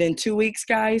 But in 2 weeks,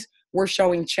 guys, we're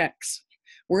showing checks.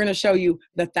 We're going to show you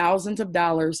the thousands of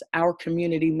dollars our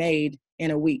community made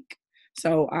in a week.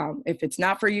 So if it's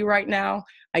not for you right now,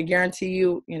 I guarantee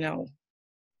you,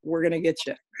 we're going to get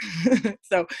you.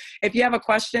 So if you have a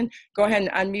question, go ahead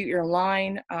and unmute your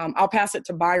line. I'll pass it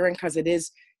to Byron because it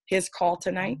is his call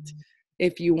tonight.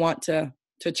 If you want to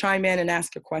chime in and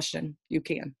ask a question, you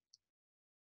can.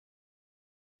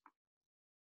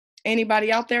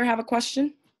 Anybody out there have a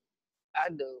question? I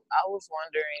do. I was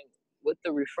wondering, with the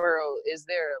referral, is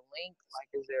there a link?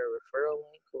 Like, is there a referral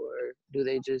link, or do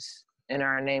they just enter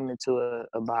our name into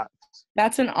a box?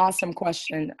 That's an awesome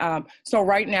question. So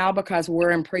right now, because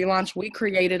we're in pre-launch, we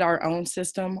created our own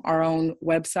system, our own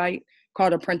website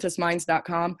called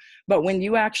apprenticeminds.com. But when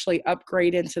you actually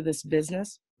upgrade into this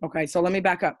business, okay, so let me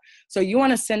back up. So you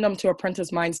want to send them to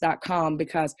apprenticeminds.com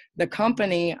because the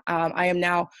company, I am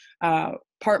now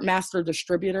part master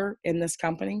distributor in this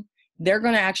company. They're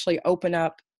going to actually open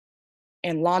up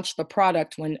and launch the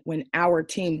product when our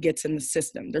team gets in the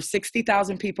system. There's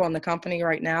 60,000 people in the company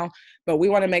right now, but we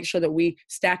want to make sure that we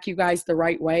stack you guys the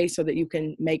right way so that you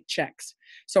can make checks.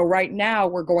 So right now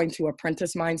we're going to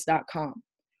apprenticeminds.com.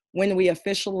 When we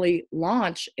officially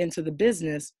launch into the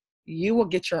business, you will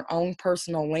get your own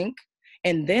personal link,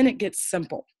 and then it gets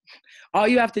simple. All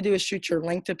you have to do is shoot your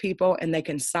link to people and they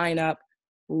can sign up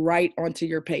right onto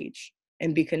your page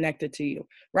and be connected to you.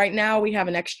 Right now, we have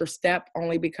an extra step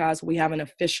only because we haven't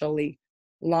officially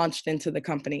launched into the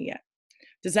company yet.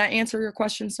 Does that answer your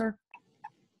question, sir?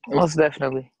 Most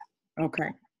definitely. Okay.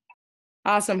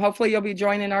 Awesome. Hopefully you'll be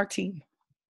joining our team.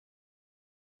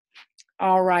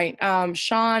 All right.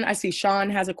 Sean, I see Sean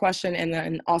has a question, and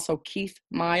then also Keith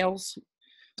Miles.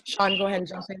 Sean, go ahead and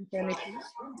jump in for me, please.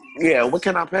 Yeah, what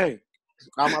can I pay?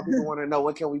 All my people want to know,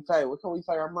 what can we pay? What can we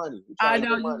pay our money? I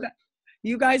know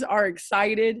you guys are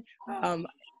excited.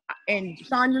 And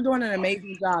Sean, you're doing an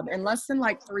amazing job. In less than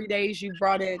like 3 days, you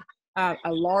brought in a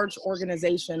large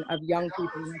organization of young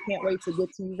people. I can't wait to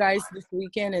get to you guys this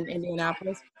weekend in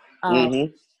Indianapolis.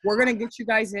 We're going to get you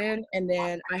guys in, and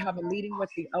then I have a meeting with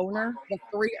the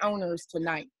 3 owners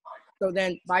tonight. So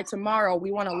then by tomorrow,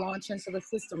 we want to launch into the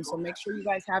system. So make sure you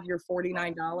guys have your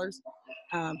 $49.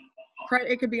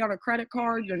 It could be on a credit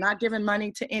card. You're not giving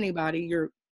money to anybody. You're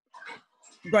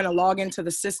going to log into the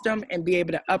system and be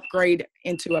able to upgrade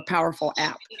into a powerful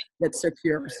app that's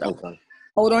secure. So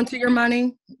hold on to your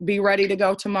money. Be ready to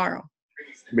go tomorrow.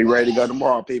 Be ready to go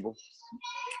tomorrow, people.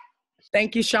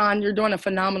 Thank you, Sean. You're doing a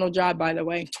phenomenal job, by the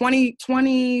way. 20,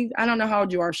 I don't know how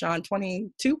old you are, Sean.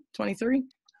 22, 23?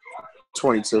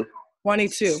 22.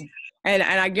 22. And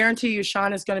I guarantee you,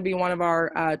 Sean is going to be one of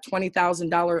our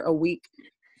 $20,000 a week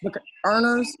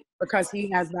earners because he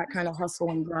has that kind of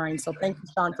hustle and grind. So thank you,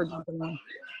 Sean, for jumping on.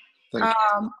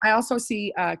 I also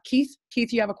see Keith.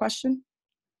 Keith, you have a question?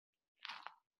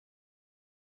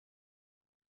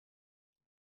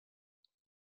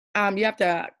 You have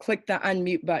to click the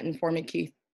unmute button for me,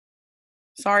 Keith.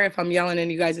 Sorry if I'm yelling in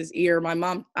you guys' ear. My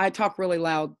mom, I talk really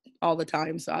loud all the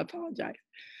time, so I apologize.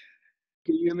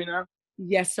 Can you hear me now?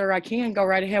 Yes, sir, I can. Go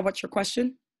right ahead. What's your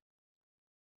question?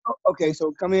 Okay,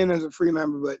 so come in as a free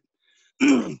member, but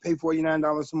pay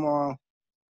 $49 tomorrow.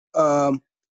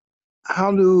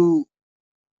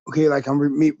 Like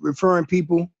I'm referring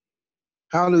people,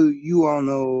 how do you all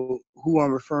know who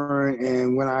I'm referring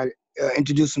and when I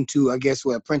introduce them to, I guess,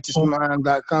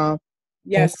 apprenticemind.com?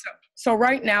 Yes. So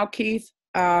right now, Keith,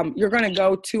 you're going to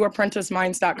go to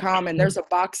apprenticeminds.com, and there's a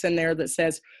box in there that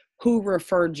says who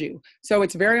referred you. So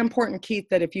it's very important, Keith,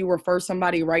 that if you refer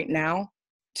somebody right now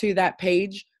to that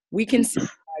page, we can see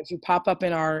as you pop up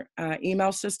in our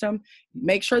email system.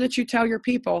 Make sure that you tell your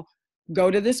people,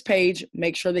 go to this page,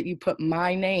 make sure that you put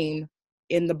my name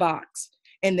in the box,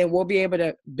 and then we'll be able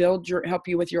to help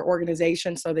you with your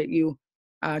organization so that you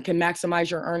can maximize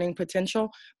your earning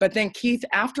potential. But then Keith,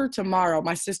 after tomorrow,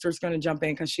 my sister's going to jump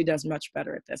in because she does much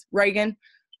better at this. Reagan,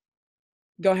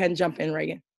 go ahead and jump in,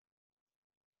 Reagan.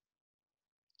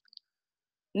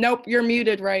 Nope, you're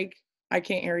muted, Reg. I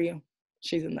can't hear you.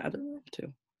 She's in the other room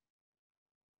too.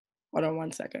 Hold on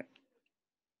 1 second.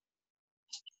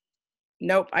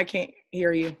 Nope, I can't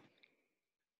hear you.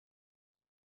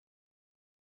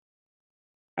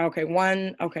 Okay,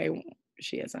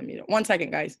 she is unmuted. 1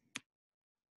 second, guys.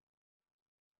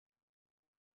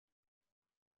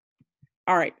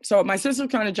 All right, so my sister's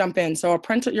trying to jump in. So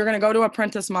you're going to go to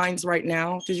Apprentice Minds right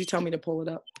now. Did you tell me to pull it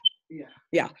up?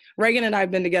 Yeah. Reagan and I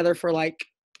have been together for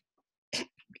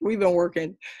we've been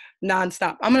working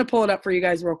nonstop. I'm going to pull it up for you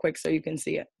guys real quick so you can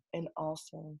see it. And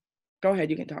also, go ahead,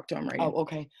 you can talk to him, Reagan. Oh,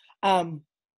 okay.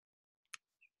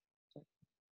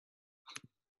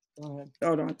 Go ahead.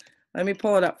 Hold on. Let me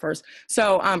pull it up first.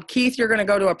 So, Keith, you're going to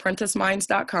go to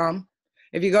apprenticeminds.com.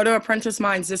 If you go to Apprentice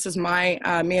Minds, this is my,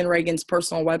 me and Reagan's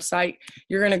personal website.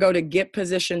 You're going to go to Get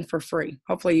Positioned for Free.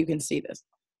 Hopefully you can see this.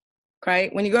 Okay.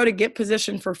 When you go to Get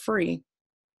Positioned for Free,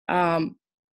 your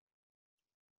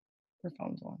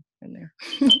phone's on in there.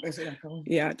 Is it echoing?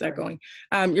 Yeah, it's echoing.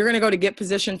 You're going to go to Get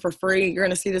Positioned for Free. You're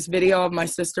going to see this video of my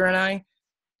sister and I.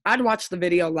 I'd watch the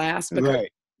video last because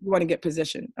you want to get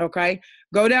positioned. Okay.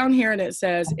 Go down here and it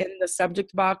says in the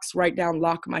subject box, write down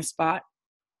lock my spot.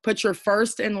 Put your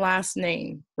first and last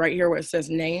name right here where it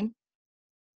says name.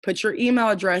 Put your email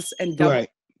address and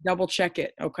double check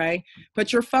it, okay?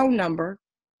 Put your phone number,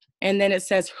 and then it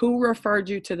says who referred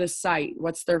you to the site.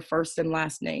 What's their first and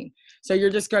last name? So you're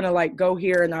just going to like go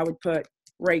here and I would put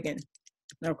Reagan,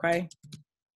 okay?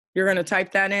 You're going to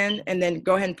type that in and then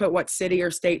go ahead and put what city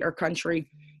or state or country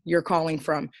you're calling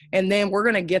from. And then we're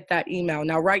going to get that email.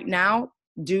 Now, right now,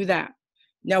 do that.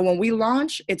 Now, when we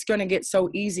launch, it's going to get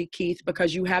so easy, Keith,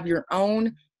 because you have your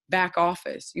own back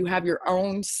office. You have your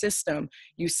own system.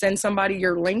 You send somebody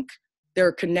your link.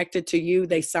 They're connected to you.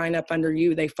 They sign up under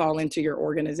you. They fall into your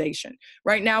organization.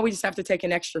 Right now, we just have to take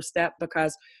an extra step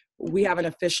because we haven't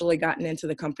officially gotten into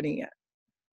the company yet.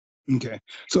 Okay.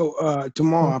 So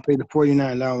tomorrow I'll pay the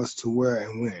 $49 to where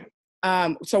and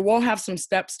when? So we'll have some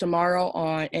steps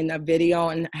tomorrow in a video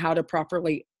on how to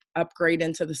properly upgrade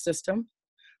into the system.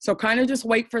 So kind of just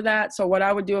wait for that. So what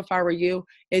I would do if I were you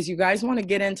is you guys want to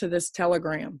get into this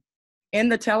Telegram. In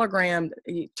the Telegram,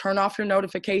 you turn off your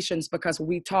notifications because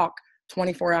we talk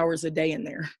 24 hours a day in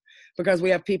there because we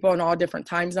have people in all different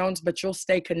time zones, but you'll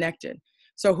stay connected.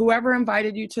 So whoever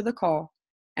invited you to the call,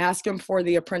 ask them for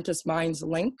the Apprentice Minds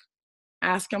link,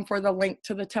 ask them for the link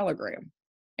to the Telegram,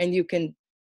 and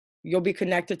you'll be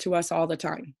connected to us all the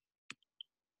time.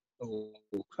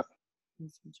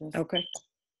 Okay.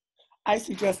 I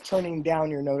suggest turning down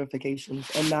your notifications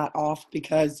and not off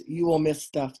because you will miss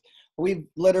stuff. We've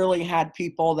literally had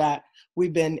people that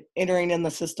we've been entering in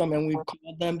the system and we've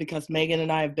called them because Megan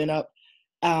and I have been up.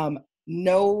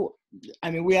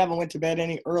 We haven't went to bed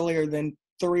any earlier than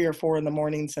 3 or 4 in the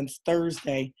morning since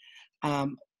Thursday,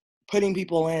 putting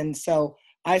people in. So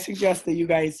I suggest that you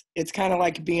guys, it's kind of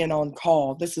like being on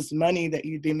call. This is money that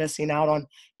you'd be missing out on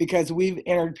because we've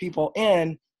entered people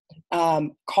in,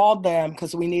 called them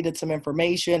because we needed some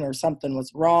information or something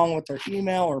was wrong with their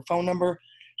email or phone number.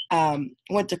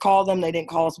 Went to call them, they didn't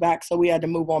call us back, so we had to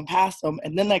move on past them,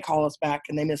 and then they call us back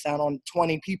and they miss out on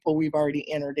 20 people we've already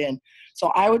entered in. So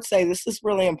I would say this is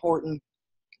really important,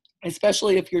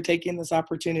 especially if you're taking this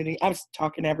opportunity. I'm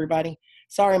talking to everybody.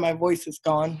 Sorry, my voice is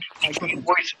gone.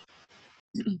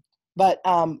 But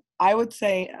I would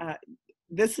say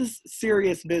this is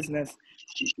serious business.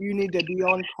 You need to be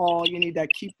on call. You need to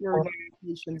keep your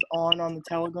notifications on the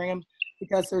Telegram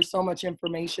because there's so much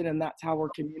information and that's how we're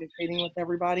communicating with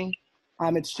everybody.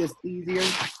 It's just easier.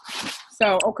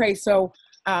 So, okay, so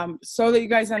that you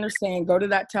guys understand, go to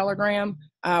that Telegram.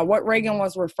 What Reagan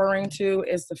was referring to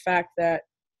is the fact that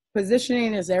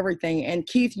positioning is everything. And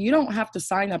Keith, you don't have to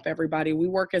sign up everybody. We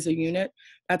work as a unit.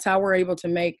 That's how we're able to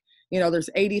make, there's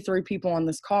 83 people on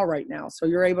this call right now. So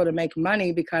you're able to make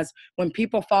money because when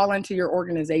people fall into your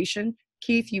organization,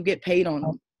 Keith, you get paid on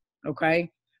them. Okay.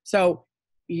 So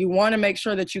you want to make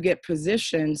sure that you get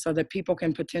positioned so that people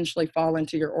can potentially fall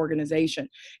into your organization.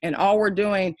 And all we're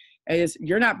doing is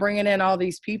you're not bringing in all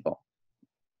these people.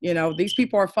 These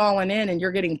people are falling in and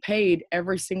you're getting paid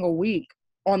every single week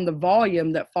on the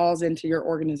volume that falls into your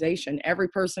organization. Every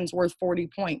person's worth 40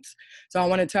 points. So I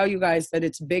want to tell you guys that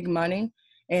it's big money.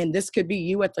 And this could be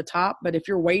you at the top, but if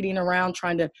you're waiting around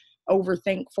trying to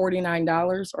overthink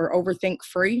 $49 or overthink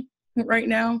free right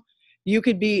now, you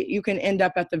can end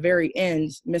up at the very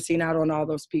end missing out on all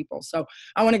those people. So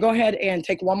I want to go ahead and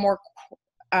take one more.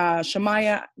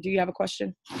 Shamaya, do you have a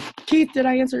question? Keith, did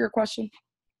I answer your question?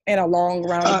 In a long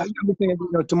round.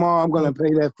 Tomorrow I'm going to pay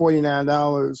that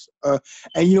 $49.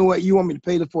 And you know what? You want me to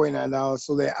pay the $49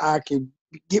 so that I can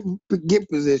get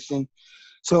positioned.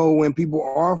 So when people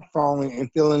are falling and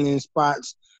filling in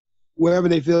spots, wherever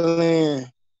they fill in,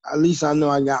 at least I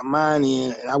know I got mine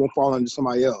in and I won't fall into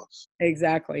somebody else.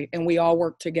 Exactly. And we all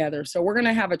work together. So we're going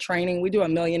to have a training. We do a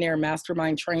millionaire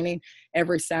mastermind training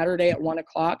every Saturday at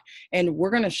 1:00. And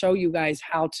we're going to show you guys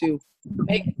how to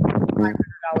make $500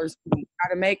 a week, how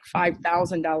to make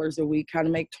 $5,000 a week, how to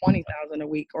make $20,000 a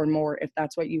week or more if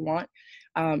that's what you want.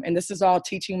 And this is all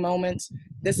teaching moments.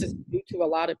 This is new to a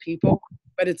lot of people,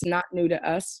 but it's not new to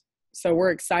us. So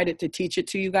we're excited to teach it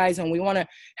to you guys. And we want to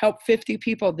help 50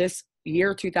 people this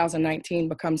year, 2019,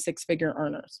 become 6-figure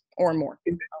earners or more.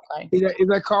 Okay. Is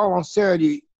that call on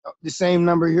Saturday the same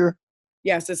number here?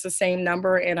 Yes, it's the same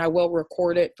number, and I will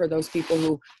record it for those people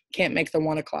who can't make the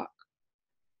 1 o'clock.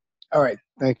 All right.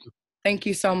 Thank you. Thank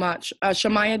you so much.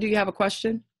 Shamaya, do you have a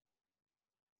question?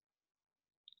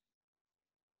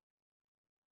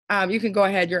 You can go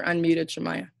ahead. You're unmuted,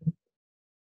 Shamaya.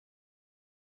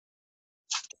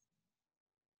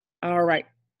 All right.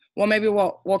 Well, maybe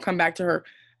we'll come back to her.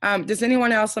 Does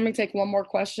anyone else? Let me take one more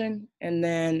question, and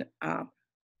then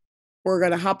we're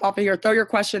going to hop off of here. Throw your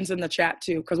questions in the chat,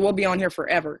 too, because we'll be on here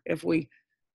forever if we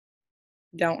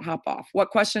don't hop off.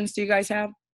 What questions do you guys have?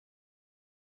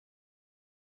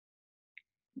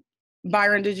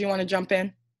 Byron, did you want to jump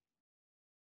in?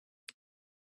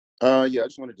 Yeah, I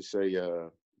just wanted to say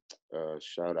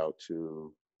shout out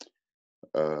to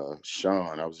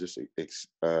Sean. I was just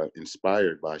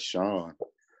inspired by Sean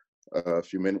a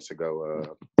few minutes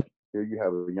ago. Here you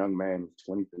have a young man who's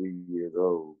 23 years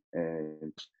old,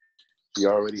 and he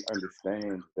already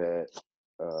understands that,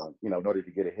 in order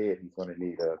to get ahead, he's going to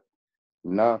need a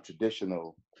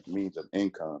non-traditional means of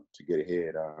income to get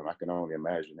ahead. I can only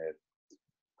imagine that,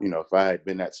 if I had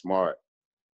been that smart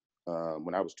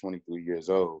when I was 23 years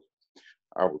old,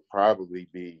 I would probably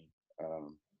be,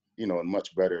 in a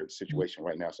much better situation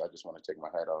right now. So I just want to take my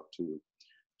hat off to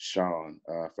Sean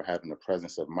for having the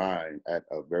presence of mind at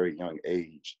a very young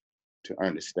age to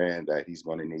understand that he's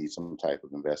going to need some type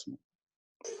of investment.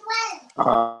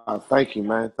 Thank you,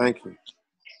 man. Thank you.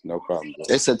 No problem. Bro.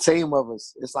 It's a team of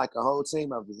us. It's like a whole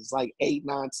team of us. It's like 8,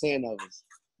 9, 10 of us.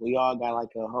 We all got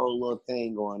like a whole little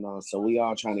thing going on. So we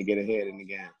all trying to get ahead in the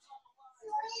game.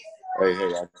 Hey,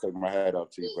 I take my hat off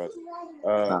to you, brother.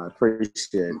 I appreciate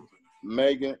it.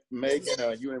 Megan,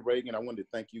 you and Reagan, I wanted to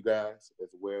thank you guys as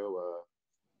well.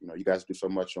 You guys do so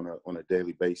much on a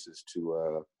daily basis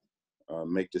to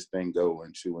make this thing go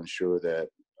and to ensure that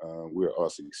we're all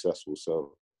successful.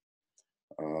 So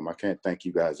I can't thank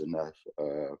you guys enough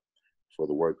for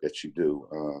the work that you do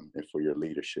and for your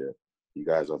leadership. You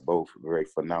guys are both very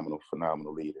phenomenal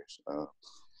leaders.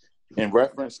 In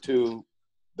reference to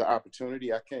the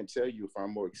opportunity, I can't tell you if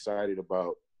I'm more excited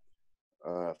about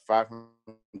 500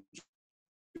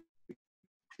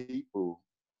 people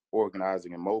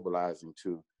organizing and mobilizing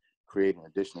to create an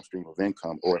additional stream of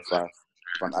income, or if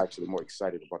I'm actually more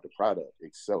excited about the product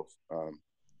itself,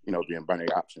 being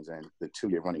binary options and the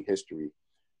 2-year running history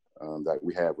that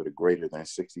we have with a greater than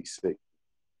 66%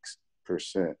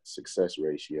 success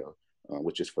ratio,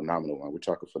 which is phenomenal. We're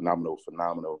talking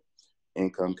phenomenal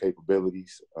income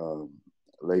capabilities,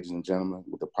 ladies and gentlemen,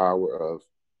 with the power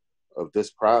of this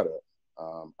product.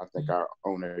 I think our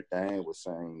owner, Dan, was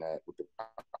saying that with the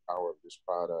power of this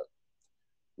product,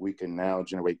 we can now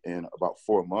generate in about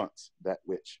 4 months that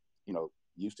which,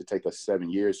 used to take us 7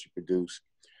 years to produce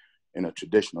in a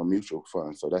traditional mutual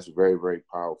fund. So that's very, very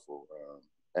powerful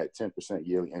at 10%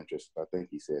 yearly interest, I think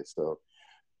he said. So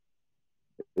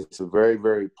it's a very,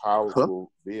 very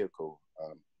powerful vehicle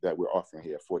that we're offering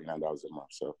here at $49 a month.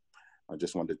 So I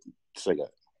just wanted to say that.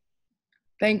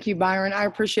 Thank you, Byron. I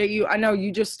appreciate you. I know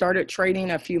you just started trading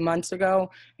a few months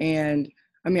ago, and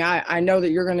I know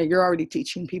that you're already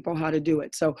teaching people how to do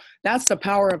it. So that's the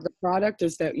power of the product,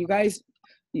 is that you guys,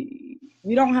 you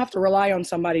don't have to rely on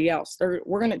somebody else.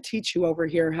 We're going to teach you over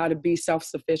here how to be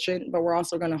self-sufficient, but we're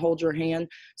also going to hold your hand.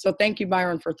 So thank you,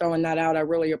 Byron, for throwing that out. I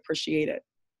really appreciate it.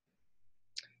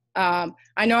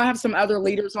 I know I have some other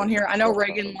leaders on here. I know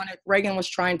Reagan was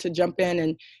trying to jump in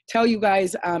and tell you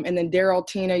guys, and then Daryl,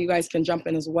 Tina, you guys can jump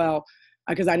in as well,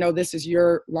 because I know this is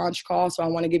your launch call, so I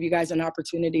want to give you guys an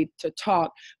opportunity to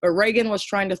talk. But Reagan was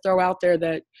trying to throw out there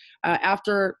that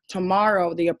after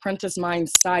tomorrow, the Apprentice Mind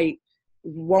site,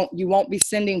 you won't be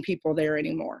sending people there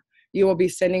anymore. You will be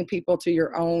sending people to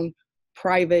your own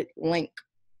private link.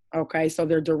 Okay, so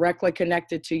they're directly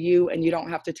connected to you, and you don't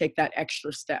have to take that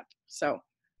extra step. So.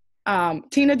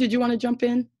 Tina, did you want to jump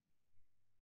in?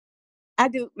 I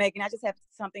do, Megan. I just have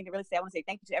something to really say. I want to say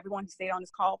thank you to everyone who stayed on this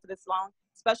call for this long.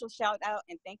 Special shout out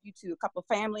and thank you to a couple of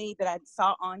family that I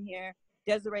saw on here.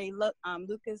 Desiree,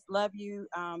 Lucas, love you.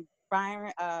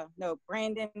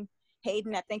 Brandon,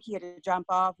 Hayden, I think he had to jump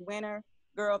off. Winner,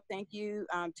 girl, thank you.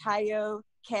 Tayo,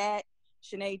 Kat,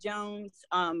 Shanae Jones,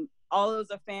 all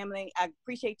those are family. I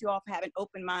appreciate you all for having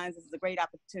open minds. This is a great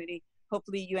opportunity.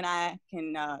 Hopefully you and I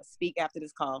can speak after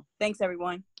this call. Thanks,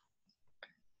 everyone.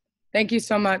 Thank you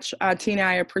so much, Tina.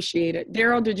 I appreciate it.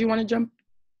 Daryl, did you want to jump?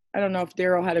 I don't know if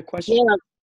Daryl had a question. Yeah.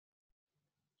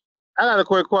 I got a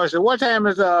quick question. What time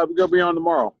is going to be on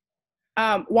tomorrow?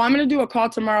 Well, I'm going to do a call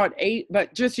tomorrow at 8,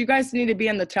 but just you guys need to be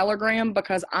in the Telegram,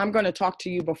 because I'm going to talk to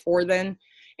you before then,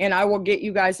 and I will get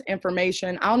you guys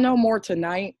information. I'll know more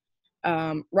tonight.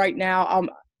 Right now,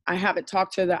 I haven't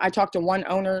talked to I talked to one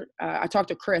owner. I talked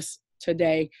to Chris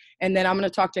today. And then I'm going to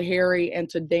talk to Harry and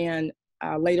to Dan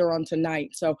later on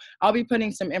tonight. So I'll be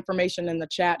putting some information in the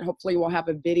chat. Hopefully we'll have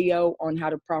a video on how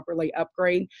to properly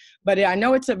upgrade. But I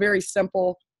know it's a very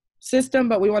simple system,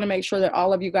 but we want to make sure that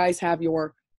all of you guys have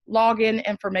your login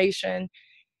information.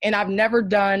 And I've never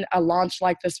done a launch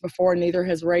like this before, neither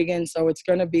has Reagan. So it's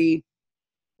going to be,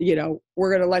 you know, we're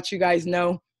going to let you guys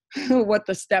know what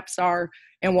the steps are,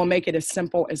 and we'll make it as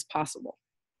simple as possible.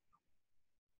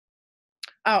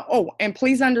 And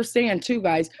please understand too,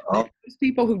 guys, that those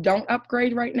people who don't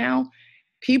upgrade right now,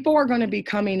 people are going to be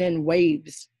coming in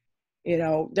waves. You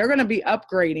know, they're going to be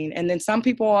upgrading, and then some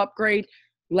people will upgrade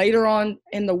later on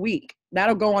in the week.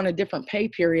 That'll go on a different pay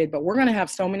period, but we're going to have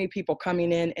so many people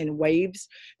coming in waves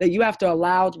that you have to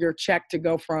allow your check to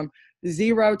go from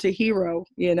 0 to hero.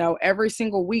 You know, every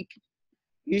single week,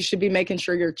 you should be making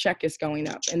sure your check is going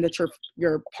up and that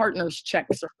your partner's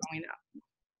checks are going up.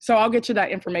 So I'll get you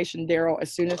that information, Daryl,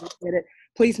 as soon as we get it.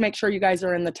 Please make sure you guys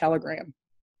are in the Telegram.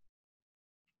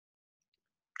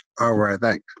 All right,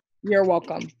 thanks. You're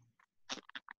welcome.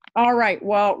 All right.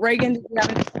 Well, Reagan, do you have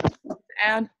anything to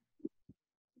add?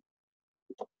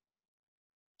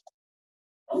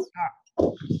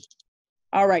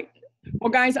 All right. Well,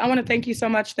 guys, I want to thank you so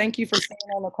much. Thank you for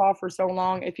staying on the call for so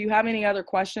long. If you have any other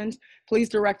questions, please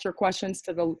direct your questions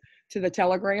to the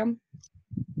Telegram,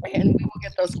 and we will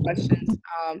get those questions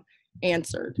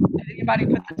answered. Did anybody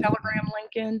put the Telegram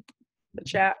link in the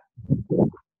chat?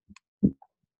 Let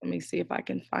me see if I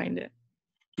can find it.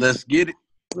 Let's get it.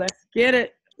 Let's get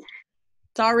it.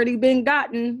 It's already been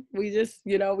gotten. We just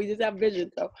have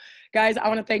vision. So, guys, I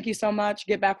want to thank you so much.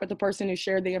 Get back with the person who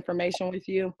shared the information with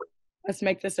you. Let's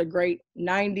make this a great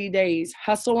 90 days.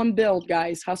 Hustle and build,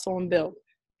 guys. Hustle and build.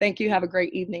 Thank you. Have a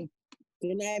great evening.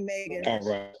 Good night, Megan. All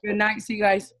right. Good night. See you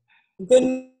guys. Good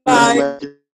night.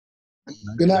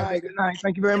 Good night. Good night.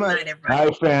 Thank you very much.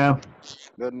 Night, fam.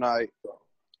 Good night.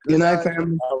 Good night,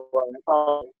 family.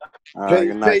 All right,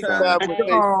 good night,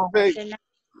 family.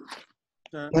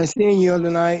 Nice seeing you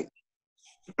tonight.